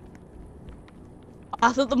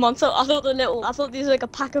 I thought these were like a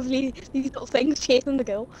pack of these little things chasing the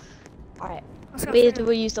girl. Alright, where do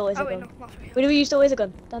we use the laser gun? No, not through here. Where do we use the laser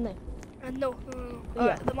gun? Down there. No.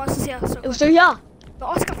 Alright, the monster's here. So It was through here. No,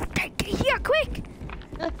 Oscar, get here, quick!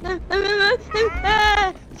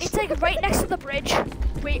 It's like right next to the bridge.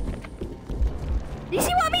 Wait. You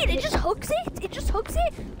see what I mean? It just hugs it. It just hugs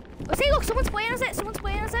it. Oh, see, look, someone's playing as it. Someone's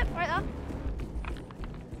playing as it. Right there.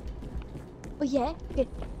 Oh yeah. Okay.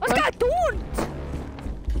 Oscar, don't!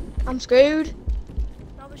 I'm screwed.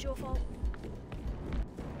 That was your fault.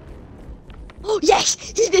 Oh yes!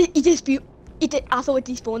 He did spew. He did. I thought it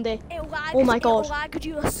despawned there. It lagged. Oh my god. It lagged.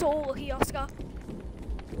 You were so lucky, Oscar.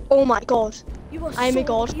 Oh my god. You were I am so a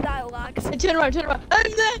god. lucky that it lagged. Turn around, turn around.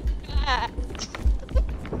 I'm there.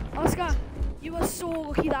 Oscar, you were so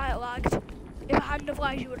lucky that it lagged. If it hadn't have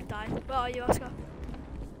lagged, you would have died. Where are you, Oscar?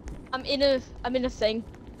 I'm in a thing.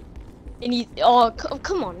 And he, oh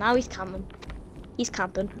come on, now he's camping. He's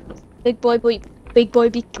camping. Big boy be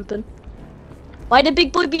camping. Why did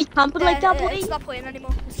big boy be camping like that, boy? It's not playing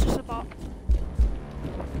anymore. It's just a bot.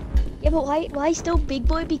 Yeah, but why still big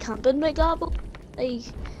boy be camping like that? But, like,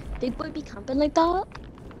 big boy be camping like that?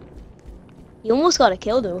 He almost got a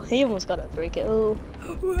kill though. He almost got a free kill.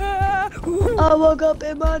 I woke up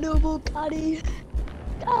in my new Bugatti.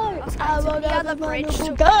 I woke up in my new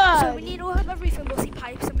Bugatti. So we need to have everything. We'll see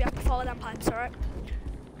pipes and we have to follow them pipes, alright?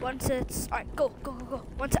 Once it's alright, go.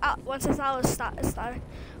 Once it's out of starting, alright,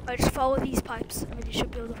 just follow these pipes and then you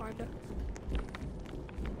should be able to find it.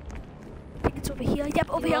 I think it's over here. Yep,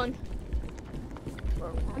 over here.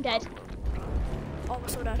 I'm dead. Oh, we're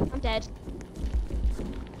so dead. I'm dead.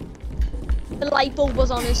 The light bulb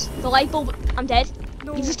was on us. The light bulb. I'm dead.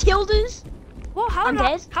 No. He just killed us. What? I'm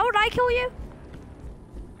dead. How did I kill you?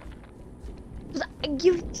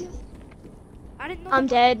 I didn't know. I'm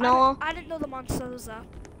dead, Noah. I didn't know the monster was there.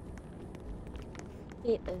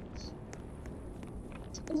 It is.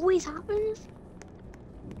 It always happens.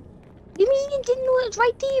 You mean you didn't know it was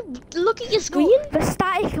right there? Look at your screen. No, the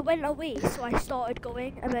static went away, so I started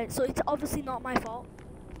going, and then so it's obviously not my fault.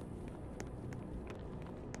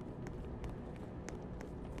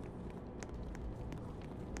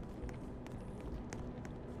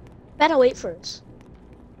 Better wait for us.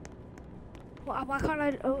 Why can't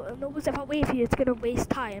I? Oh, no, because if I wait for you, it's gonna waste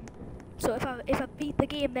time. So if I beat the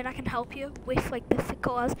game, then I can help you with like the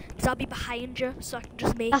cars, because I'll be behind you, so I can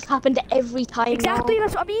just make. That's happened every time. Exactly, now.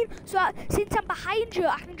 that's what I mean. So since I'm behind you,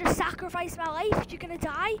 I can just sacrifice my life. If you're gonna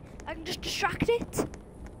die, I can just distract it.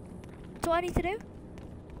 That's all I need to do.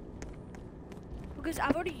 Because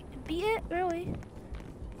I've already beat it, really.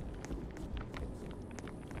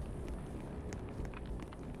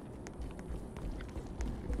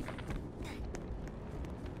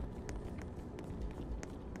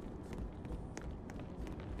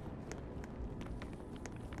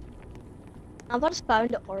 I just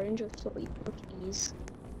found the orange with sweet cookies.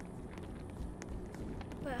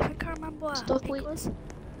 Wait, I think I remember what Stop, I think wait. it was.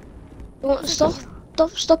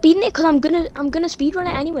 Don't stop eating it, cause I'm gonna speedrun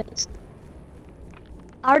it anyways.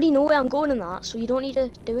 I already know where I'm going in that, so you don't need to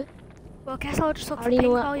do it. Well, I guess I'll just look I for already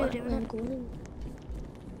pink know while you're where doing I'm it. going.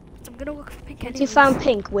 I'm gonna look for pink Once anyways. you found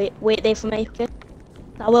pink, wait there for me, okay?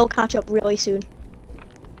 I will catch up really soon.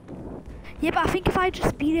 Yeah, but I think if I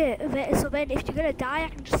just beat it, so then if you're gonna die, I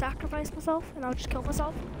can just sacrifice myself and I'll just kill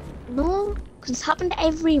myself. No, because it's happened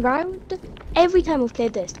every round. Every time we've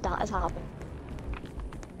played this, that has happened.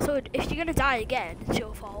 So if you're gonna die again, it's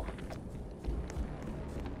your fault.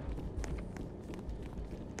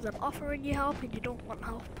 'Cause I'm offering you help and you don't want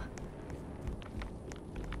help.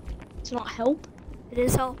 It's not help. It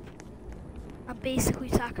is help. I'm basically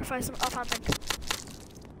sacrificing. Oh, I'm in.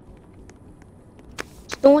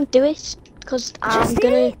 Just don't do it, because I'm Just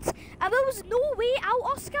gonna it! And there was no way out,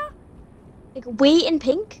 Oscar. like wait in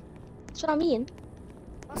pink. That's what I mean.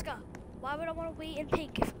 Oscar, why would I want to wait in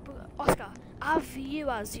pink? If Oscar, I have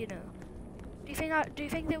viewers, you know. Do you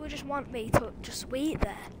think they would just want me to just wait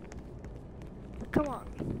there? Come on.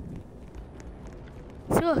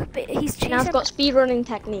 So look, but he's chasing. Now I've got speedrunning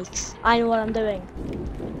techniques. I know what I'm doing.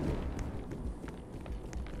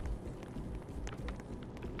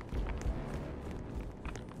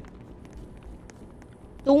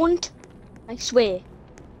 Don't. I swear.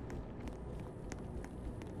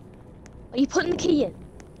 Are you putting the key in?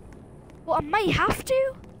 Well, I might have to.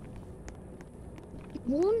 You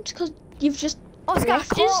won't, because you've just Oscar, I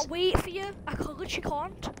left us. can't wait for you. I literally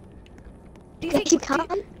can't. Do you Yes, think you can.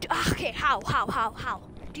 Okay, how?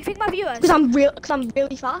 Do you think my viewers? Because I'm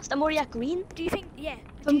really fast. I'm already at green. Do you think? Yeah.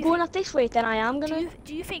 If I'm going at this rate, then I am gonna.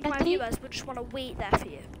 Do you think get my the- viewers would just want to wait there for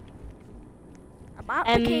you? I'm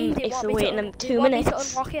at the key. They if want they're me waiting to, them they 2 want me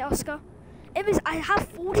minutes. to unlock it, Oscar. It was. I have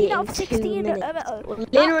 14 out of 2 16. minutes.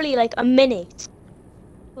 Literally like a minute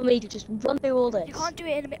for me to just run through all this. You can't do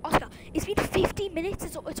it in a minute, Oscar. It's been 15 minutes.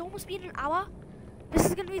 It's almost been an hour. This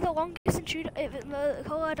is gonna be the longest in the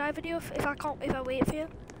Colour Die video if I wait for you.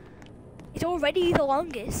 It's already the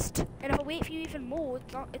longest, and if I wait for you even more,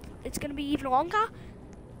 it's gonna be even longer.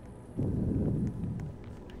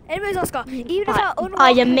 Anyways, Oscar, even if I unlock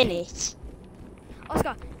by a minute.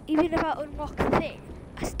 Oscar, even if I unlock the thing,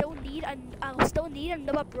 I'll still need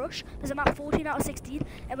another brush because I'm at 14 out of 16,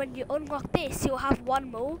 and when you unlock this, you'll have one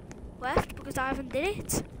more left because I haven't did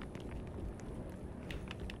it.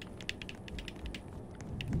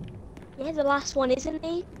 Yeah, the last one, isn't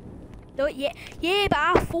it? No, yeah, but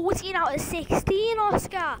I have 14 out of 16,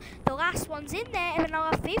 Oscar. The last one's in there, and then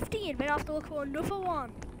I'll have 15. Then I'll have to look for another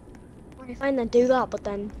one. Okay, fine, then do that, but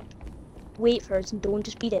then wait for it and don't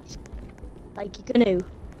just beat it. Like you're gonna.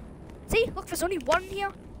 See, look, there's only one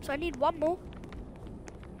here, so I need one more.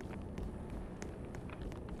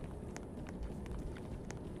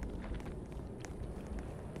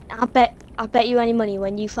 I bet you any money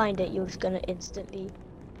when you find it, you're just gonna instantly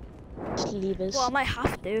just leave us. Well, I might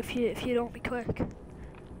have to if you don't be quick.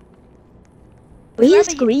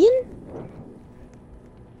 Where's green?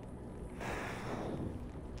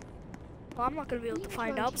 Well, I'm not gonna be able to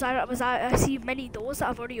find out because I see many doors that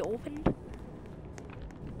I've already opened.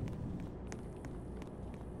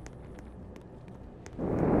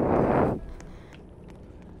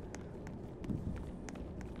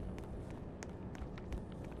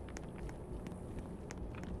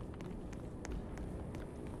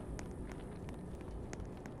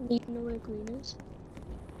 Need to know where green is.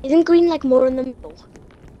 Isn't green like more in the middle?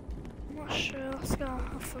 I'm not sure, Oscar.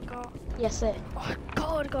 I forgot. Yes, it. Oh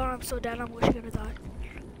God, I'm so dead. I'm literally gonna die.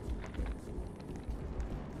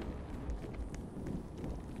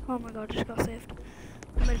 Oh my God, I just got saved.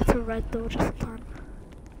 I made it to red though, just in time.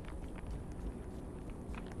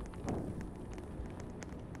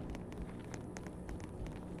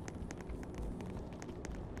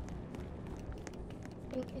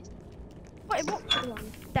 Wait, what?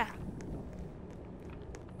 There.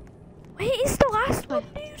 Wait, it's the last one,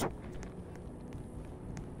 dude.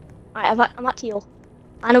 Alright, I'm at teal.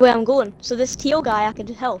 I know where I'm going. So this teal guy, I can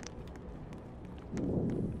just help.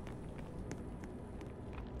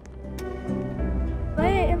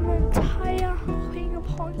 Where in the entire thing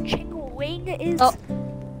punching wing is? Oh.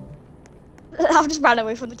 I've just ran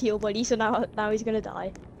away from the teal buddy, so now he's gonna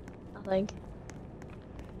die. I think.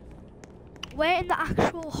 Where in the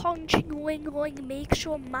actual honching wing going make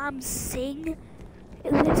sure ma'am sing?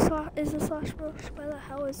 Is the slash brush? Where the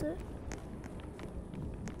hell is it?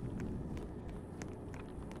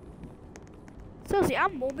 Seriously,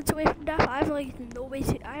 I'm moments away from death. I have no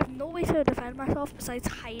way to defend myself besides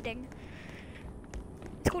hiding.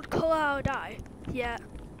 It's called Colour or Die. Yeah,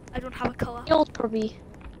 I don't have a colour. Teal's probably.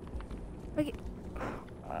 Okay.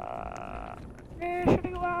 Should I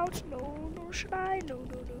go out? No, should I? No.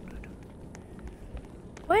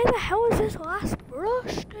 Where the hell is this last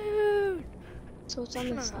brush, dude? So it's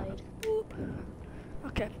on this side. Oop.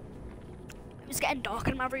 Okay. It's getting dark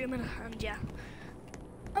in my room and yeah.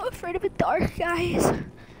 I'm afraid of the dark, guys.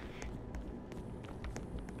 I'm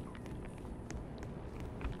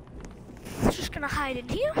just gonna hide in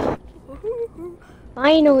here.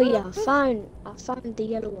 Finally, I found the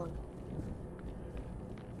yellow one.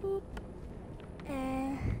 Boop.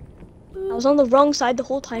 I was on the wrong side the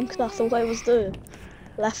whole time because I thought I was the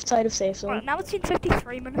left side of safe zone. Right, now it's been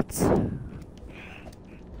 53 minutes.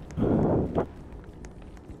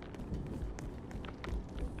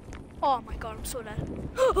 Oh my God, I'm so dead.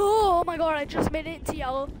 Oh my God, I just made it into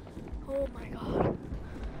yellow. Oh my God.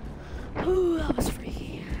 Ooh, that was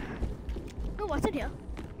freaky. Oh, what's in here?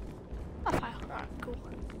 A file. Alright, cool.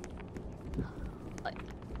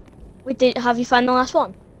 Wait, have you found the last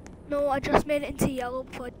one? No, I just made it into yellow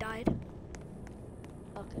before it died.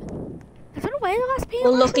 Okay. I don't know where the last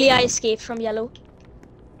paintbrush Well, luckily is. I escaped from yellow.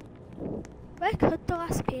 Where could the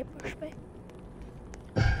last paintbrush be?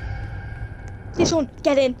 Safe zone,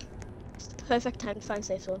 get in. It's the perfect time to find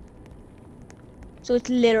safe zone. So it's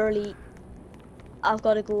literally, I've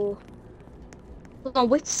got to go. Hold on,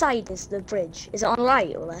 which side is the bridge? Is it on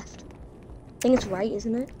right or left? I think it's right,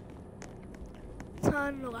 isn't it? It's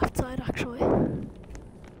on the left side, actually.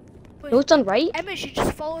 Wait, No, it's on right. Emma, you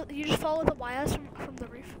just follow the wires from the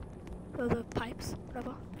roof, or the pipes,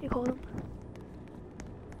 whatever you call them.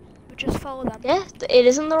 You just follow them. Yeah, it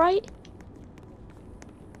is on the right.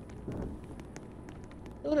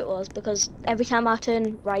 I thought it was because every time I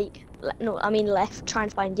turn right, left, trying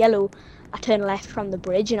to find yellow, I turn left from the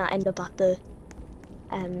bridge and I end up at the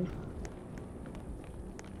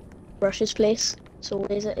Brush's place. So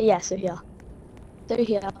where is it? Yeah, so here. So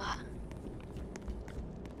here.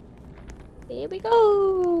 Here we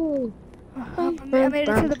go. I made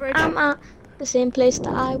it to the bridge. the same place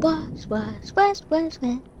that I was.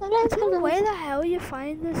 I don't know where the hell you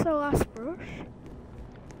find this last brush.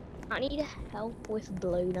 I need help with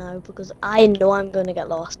blue now because I know I'm gonna get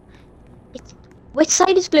lost. Which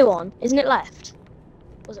side is blue on? Isn't it left?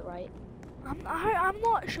 Was it right? I'm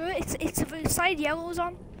not sure. It's the side yellow's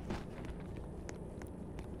on.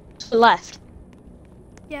 To the left.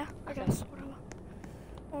 Yeah, I guess. Whatever.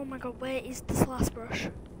 Oh my god, where is this last brush?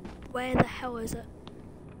 Where the hell is it?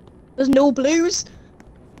 There's no blues.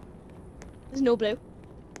 There's no blue.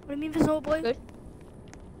 What do you mean there's no blue? Good.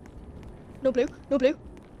 No blue. No blue.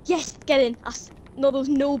 Yes, get in. No, there was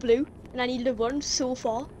no blue, and I needed to run so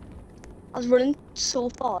far. I was running so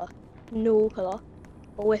far. No colour,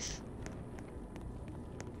 or with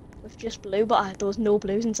just blue, but there was no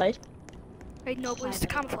blues inside. Right, no blues to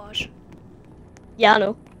camouflage. Yeah, I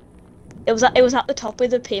know. It was at the top where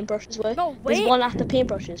the paintbrushes were. No, wait. There's one at the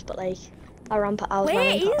paintbrushes, but like I was where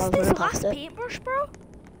running is this past last it. paintbrush, bro?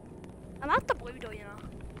 I'm at the blue door, you know.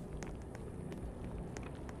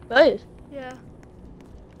 Right. Yeah.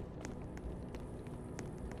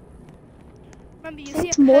 Remember, you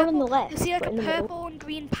It's see a more purple, on the left, you see like but a in the middle. purple and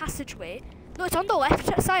green passageway. No, it's on the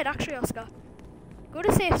left side actually, Oscar. Go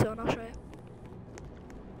to safe zone, I'll show you.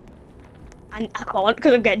 And I can't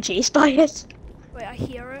because I'm getting chased by it. Wait, I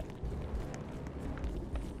hear it.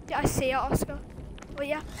 Yeah, I see it, Oscar. Wait,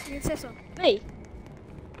 yeah, you can safe zone. Me?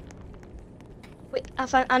 Wait,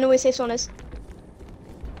 I know where safe zone is.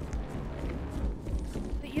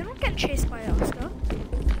 But you're not getting chased by it, Oscar.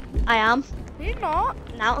 I am. No, you're not.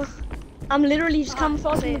 Now. I'm literally just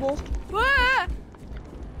camouflaging the wall. Whoa! I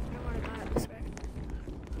don't want to die this way.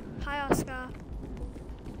 Hi, Oscar.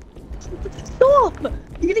 Stop!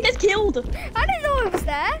 You're gonna get killed! I didn't know it was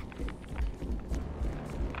there.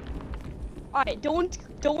 Alright, don't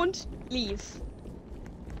leave.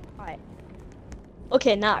 Alright.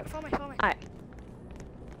 Okay, now. Follow me. Alright.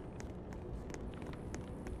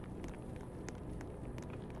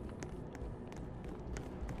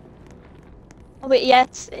 Oh wait, yeah,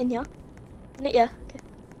 it's in here. Isn't it? Yeah. Okay.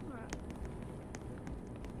 Alright.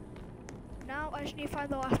 Now I just need to find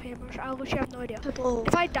the last paintbrush. I literally have no idea. Purple.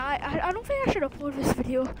 If I die, I don't think I should upload this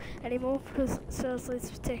video anymore because seriously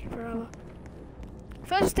it's taking forever.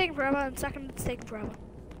 First it's taking forever and second it's taking forever.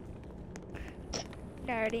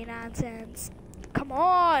 Nerdy nonsense. Come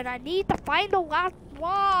on, I need to find the last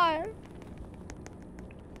one.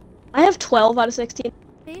 I have 12 out of 16.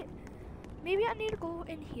 Maybe I need to go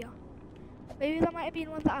in here. Maybe that might have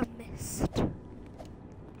been one that I missed.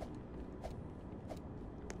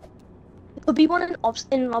 It could be one in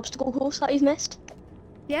an obstacle course that you've missed.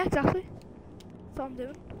 Yeah, exactly. That's what I'm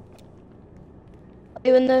doing. Are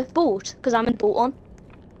you in the boat? Because I'm in boat one.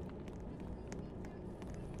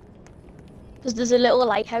 Because there's a little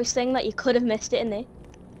lighthouse thing that you could have missed it in there.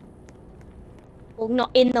 Well,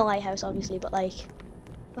 not in the lighthouse, obviously, but like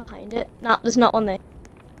behind it. Nah, there's not one there.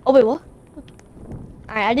 Oh wait, what?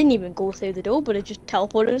 I didn't even go through the door, but it just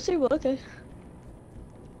teleported us through. Well, okay.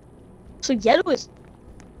 So yellow is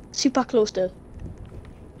super close to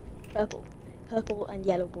purple. Purple and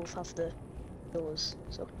yellow both have the doors.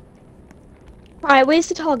 So. Alright, where's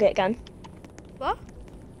the target again? What?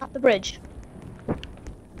 At the bridge.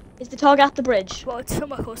 Is the target at the bridge? Well, it's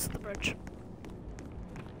somewhere close to the bridge.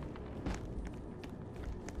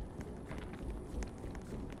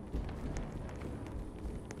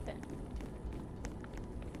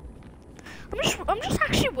 I'm just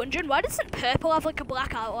actually wondering, why doesn't purple have like a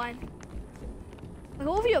black outline? Like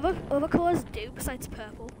all the other colours do besides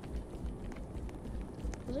purple.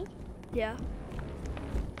 Is it? Yeah.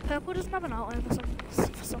 Purple doesn't have an outline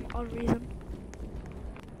for some odd reason.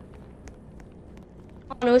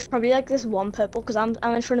 Oh no, it's probably like this one purple because I'm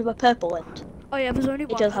in front of a purple and Oh yeah, there's only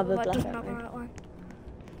one does have purple a that black doesn't have outline. an outline.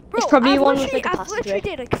 It's probably I've one with like a I've literally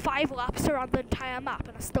passageway. did like 5 laps around the entire map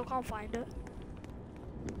and I still can't find it.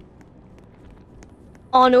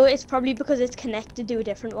 Oh no, it's probably because it's connected to a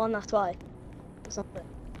different one, that's why. Or something.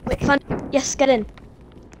 Wait, yes, get in.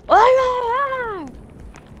 Have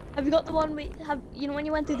you got the one you know when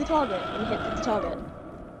you went through the target and you hit the target?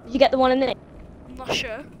 Did you get the one in there? I'm not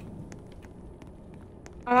sure.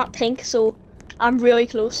 I'm at pink, so I'm really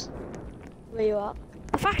close. Where you at?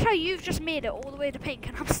 The fact how you've just made it all the way to pink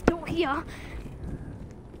and I'm still here.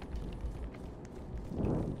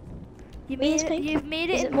 Where's pink? You've made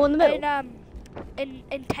it, Is it more in the middle? in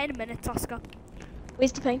 10 minutes, Oscar.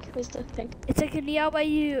 Where's the pink? Where's the pink? It's like near where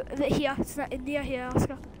you here. It's not in near here,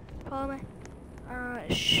 Oscar. Follow me.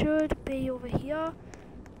 It should be over here.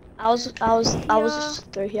 I was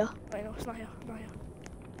just through here. Wait, no, it's not here. Not here.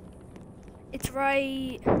 It's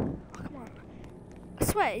right. Oh, come on. I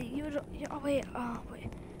swear, oh wait. Oh wait.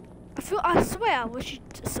 I swear I wish you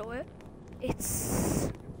saw it. It's...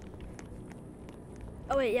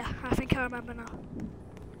 Oh wait, yeah, I think I remember now.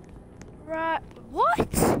 Right, what?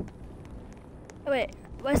 Oh wait,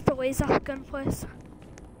 where's the laser gun place?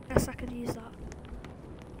 Guess I could use that.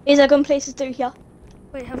 Laser gun places through here.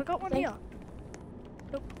 Wait, have I got one here?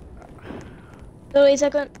 Nope. The laser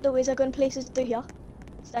gun places through here.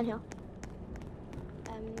 It's down here.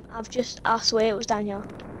 I swear it was down here.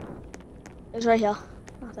 It was right here,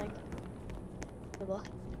 I think.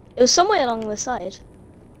 It was somewhere along the side.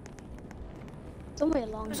 Somewhere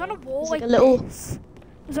along. It was on a wall like like a little. this.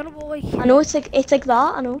 It was on a wall like. I know it's like that.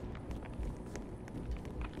 I know.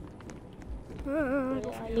 Run,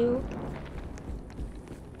 Where are you?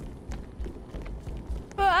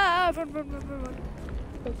 run.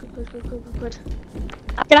 Good.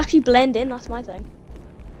 I can actually blend in. That's my thing.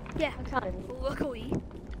 Yeah. I can. Look away.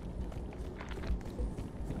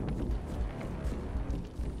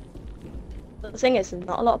 But the thing is, there's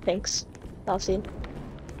not a lot of pinks that I've seen.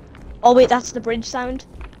 Oh wait, that's the bridge sound.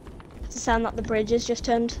 That's the sound that the bridge has just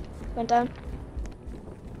went down.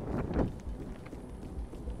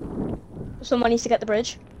 Someone needs to get the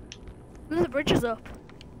bridge. The bridge is up.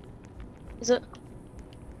 Is it?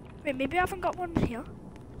 Wait, maybe I haven't got one here.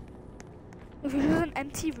 If there's an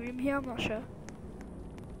empty room here, I'm not sure.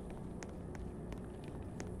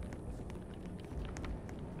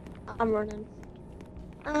 I'm running.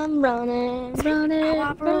 I'm running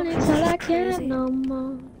till I can't no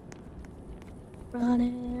more.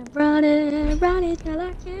 Running till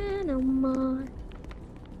I can't no more.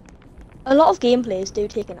 A lot of gameplays do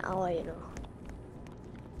take an hour, you know.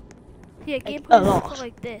 Yeah, Like, gameplay a lot. is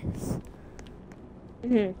like this.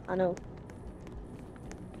 I know.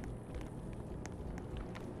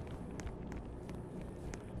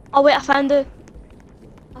 Oh wait, I found the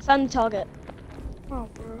target. Oh,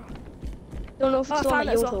 bro. Don't know if it's I the one found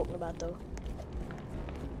that it you as were well. talking about though.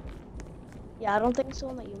 Yeah, I don't think it's the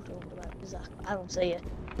one that you were talking about. Exactly. I don't see it.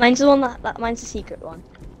 Mine's the one mine's the secret one.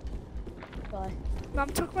 Bye. No, I'm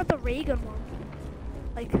talking about the ray gun one.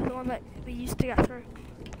 Like the one that we used to get through.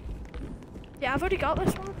 Yeah, I've already got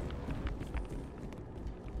this one.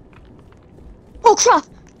 Oh crap!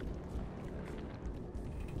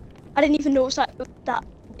 I didn't even notice that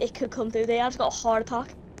it could come through there. I just got a heart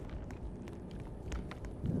attack.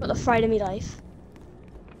 Got the fright of me life.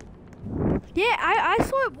 Yeah, I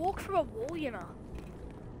saw it walk through a wall, you know.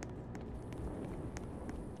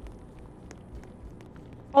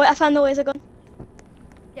 Oh wait, I found the laser gun.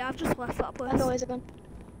 Yeah, I've just left that I place. found the laser gun.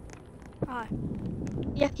 Hi.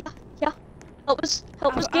 Yeah. Help us,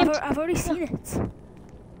 I've Games. already seen it.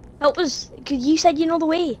 Help us. 'Cause you said you know the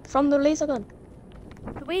way from the laser gun.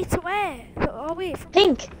 The way to where? Oh wait, from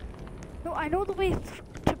Pink. no, I know the way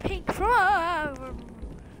to pink. From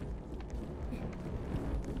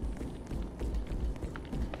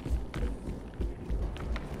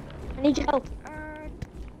I need your help. and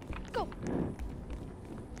go.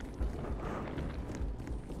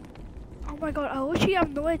 Oh my god, I literally have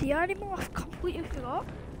no idea anymore. I've completely forgot.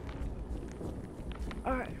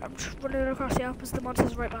 Alright, I'm just running across the because the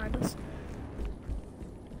monster's right behind us.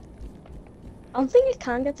 I don't think it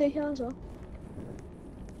can get through here as well.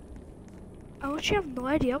 I literally have no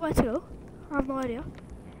idea where to go. I have no idea.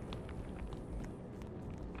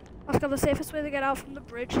 I've got the safest way to get out from the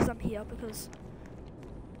bridge is I'm here because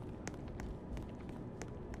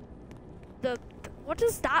what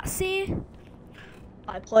does that say?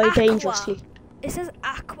 I play Aqua. dangerously. It says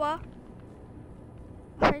aqua,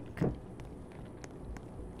 I think.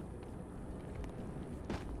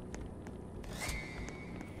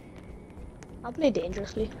 I play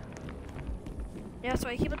dangerously. Yeah, so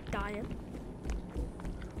I keep on dying.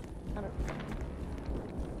 I don't.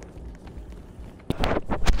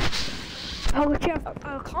 Oh, literally,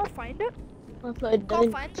 I can't find it. I played.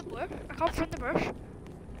 Can't find the bush. I can't find the bush.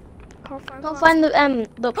 Can't find the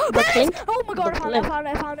pink. Oh my god, The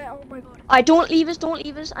I found it. Oh my god. I don't leave us.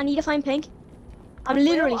 I need to find pink. I'm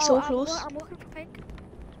literally so close. I'm looking for pink.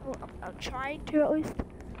 Oh, I'm trying to at least.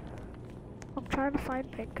 I'm trying to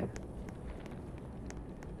find pink.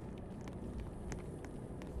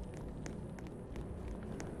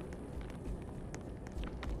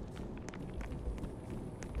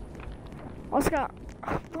 Oscar,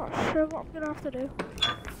 I'm not sure what I'm gonna have to do.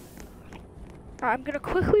 Right, I'm gonna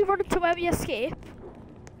quickly run into where we escape,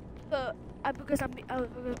 but because I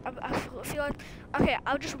feel like okay,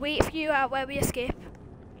 I'll just wait for you at where we escape.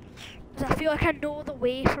 Because I feel like I know the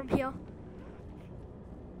way from here.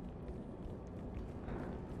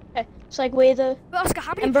 Okay, it's like where the But Oscar,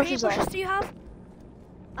 how many brushes paintbrushes are. do you have?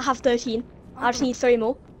 I have 13. I just need 3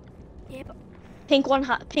 more. Yeah, but Pink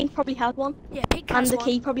probably has one. Yeah, pink And has the one.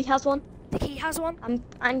 key probably has one. The key has one.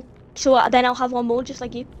 And so then I'll have one more just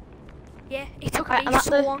like you. Yeah, it took Alright, me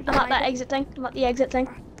so long to I'm at find that it. exit thing. I'm at the exit thing.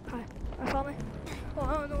 Hi. Follow me.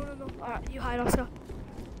 Oh, no. Alright, you hide, Oscar.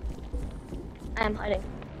 I am hiding.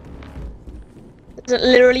 There's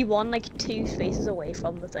literally one like 2 spaces away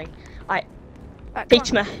from the thing. Alright,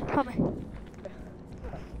 reach me. Follow me.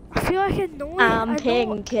 I feel like I know it. I'm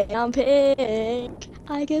pink. I'm pink.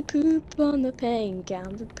 I get poop on the pink.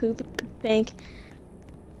 I'm the poop pink.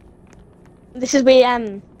 This is where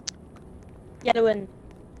yellow and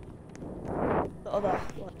the other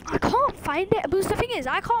one. I can't find it. But the thing is,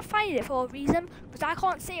 I can't find it for a reason. Because I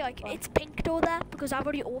can't say like it's pink door there because I've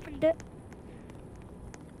already opened it.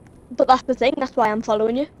 But that's the thing. That's why I'm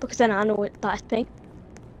following you because then I know that it's pink.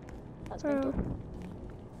 That's pink door.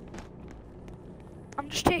 I'm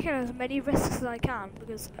just taking as many risks as I can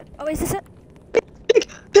because. Oh, is this it?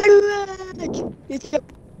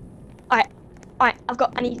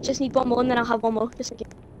 Alright, just need one more and then I'll have one more, just like you.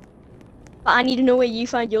 But I need to know where you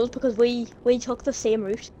found yours because we took the same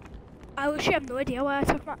route. I actually have no idea where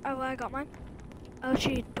I got mine. I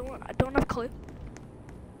actually don't have a clue.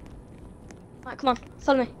 Alright, come on,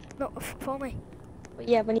 follow me. No, follow me. But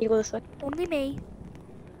yeah, we need to go this way. Only me.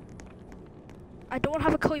 I don't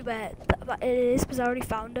have a clue where that it is because I already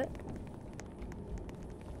found it.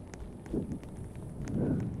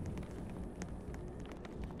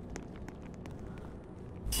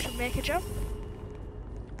 Should we make a jump?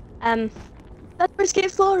 Let's risk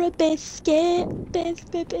it for a biscuit,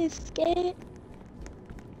 biscuit.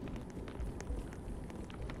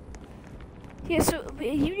 Yeah, so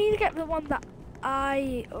you need to get the one that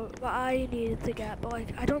I needed to get, but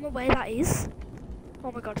like, I don't know where that is.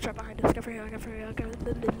 Oh my god, it's right behind us. Get for here,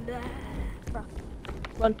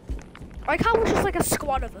 Run. I can't watch just like a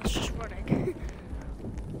squad of us just running.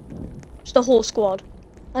 Just the whole squad.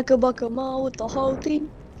 Like a buckamole with the whole team.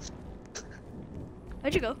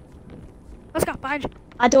 Where'd you go? Let's go, behind you.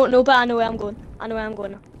 I don't know, but I know where I'm going. I know where I'm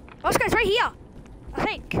going now. Oscar, it's right here. I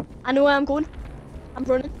think. I know where I'm going. I'm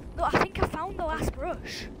running. No, I think I found the last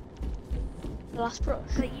brush The last brush.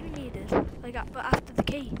 that you needed. Like, but after the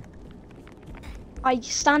key. I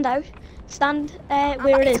stand out. Stand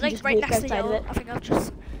where it is. It's like and just right walk next to outside of yellow. it. I think I'll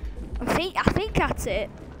just. I think that's it.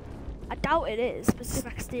 I doubt it is, but it's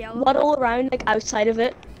next to yellow. What all around, like outside of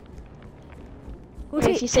it. Go to,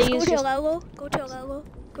 if you say go it's to just- yellow. Go to yellow.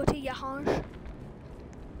 Go to Yahanj.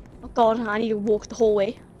 Oh god, I need to walk the whole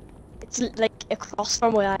way. It's like across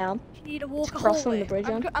from where I am. You need to walk It's a across whole from way. the bridge,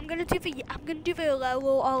 I'm gonna do the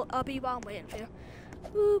yellow. I'll be while I'm waiting for you.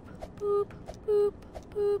 Boop boop boop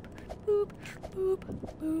boop boop boop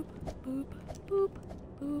boop boop boop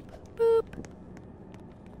boop boop.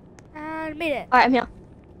 And made it. Alright, I'm here.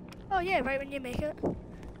 Oh yeah, right when you make it.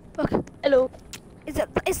 Look, Hello. is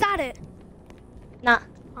that it? Nah.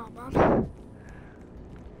 Oh man.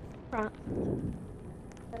 Right.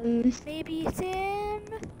 Maybe it's in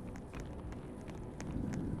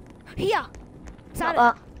here. Is that Not it?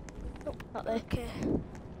 that. Nope. Not there. Okay.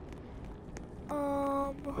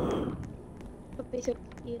 Could be to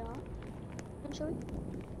here. I'm sorry.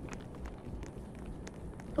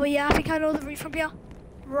 Oh yeah, I think I know the route from here.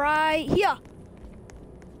 Right here.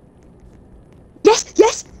 Yes!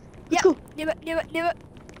 Yes! Let's Yep. go. Knew it.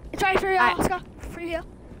 It's right through here, Right. Oscar. Through here.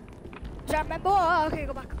 Does that remember? Oh, okay,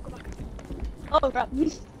 go back. Oh crap.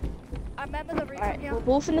 I remember the route Alright, from here. we're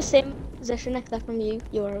both in the same position except from you.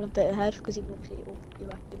 You're a bit ahead because you actually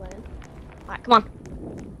went in. Alright, come on.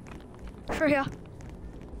 Through here.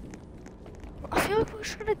 I feel like we're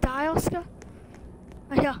just gonna die, Oscar.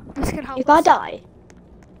 Right here. This can help If I us. die,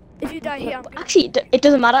 If you die here, I'm gonna... actually it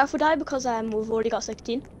doesn't matter if we die because we've already got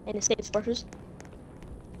 16 and it saves brushes.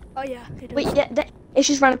 Oh yeah, it does. Wait, yeah, it's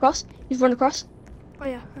just run across. He's run across. Oh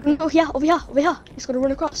yeah. Okay. Over here. He's gonna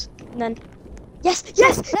run across. And then yes.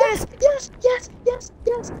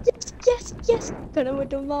 Gonna with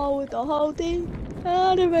the mall with the whole thing.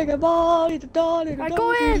 And the mega ball, the door, the Right,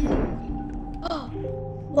 go in.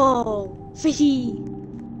 Whoa, fishy.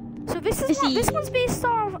 So this is what, this one's based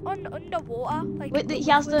on underwater. Like Wait, he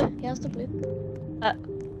has the blue.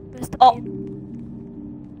 Where's the Oh.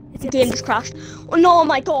 plane? It's The in game this- just crashed. Oh no,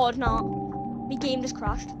 my god, no. My game just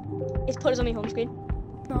crashed. It's put us on my home screen.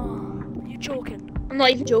 No, you're joking. I'm not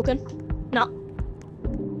even joking. No.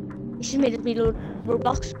 It's just made it reload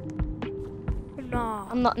Roblox. No.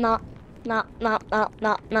 I'm not.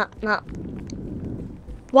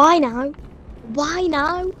 Why now? Why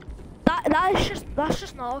now? That's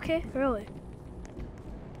just not okay, really.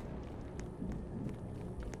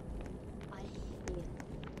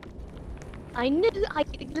 I knew I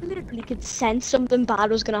literally could sense something bad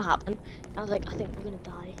was gonna happen I was like, I think I'm gonna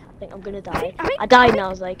die. I think I'm gonna die. I think- I died, and I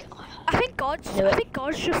was like, oh, I think God's Knew it.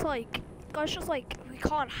 just like we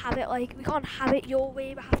can't have it your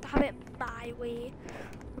way. We have to have it my way.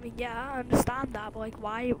 I mean, yeah, I understand that, but like,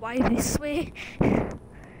 why this way?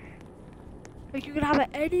 Like, you can have it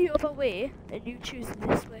any other way, and you choose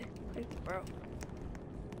this way. Like, bro.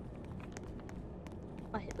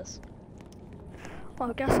 I hate this. Well,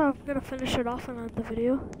 I guess I'm gonna finish it off and end the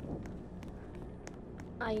video.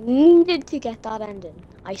 I needed to get that ending.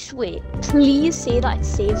 I swear. Please say that it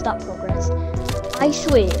saves that progress. I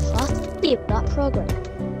swear, if that saved that progress,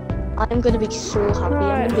 I'm gonna be so happy.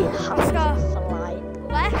 I'm gonna be happy as a fly.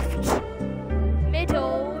 Left,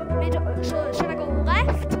 middle. So should I go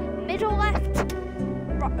left, middle,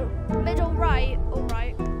 middle, right, or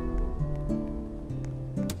right?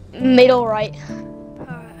 Middle right.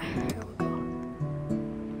 Alright, here we go.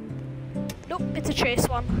 Nope, it's a chase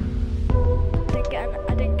one.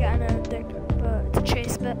 I didn't get an ending, but it's a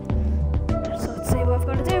chase bit. So let's see what I've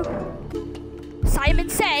got to do. Simon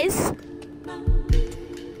says.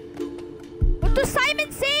 What does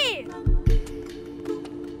Simon say?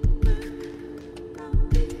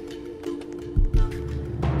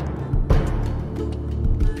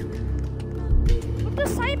 What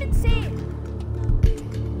does Simon say?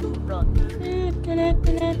 Run.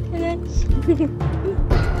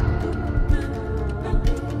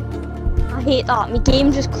 I hate that. My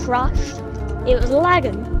game just crashed. It was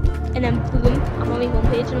lagging, and then boom, I'm on my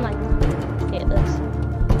homepage, and I'm like, I hate this.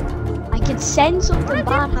 I can sense something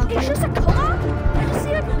bad happening. It's just a colour. I just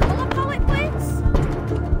see like a colour palette plates.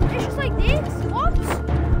 It's just like this. What?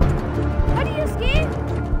 How do you escape?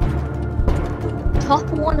 Top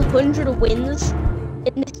 100 wins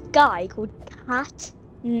in this guy called Zinnis.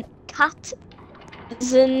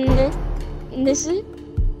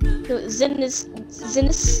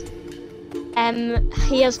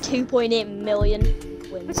 He has 2.8 million The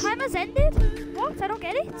wins. time has ended? What? I don't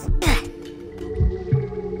get it.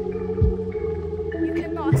 You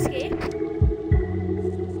cannot escape.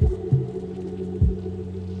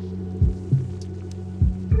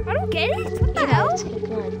 I don't get it. What the hell?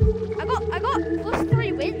 I got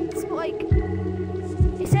 +3 wins, but like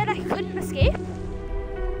they said I couldn't escape. I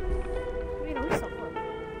mean, at least I'm not.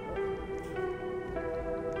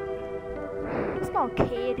 It's not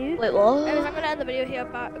okay, dude. Wait, what? Anyways, I'm gonna end the video here.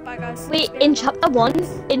 Bye guys. Wait, It's been in a chapter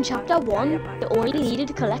 1, Yeah, you only needed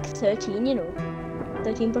to collect 13, you know.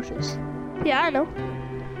 13 brushes. Yeah, I know.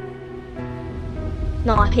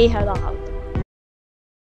 No, I hate how that happened.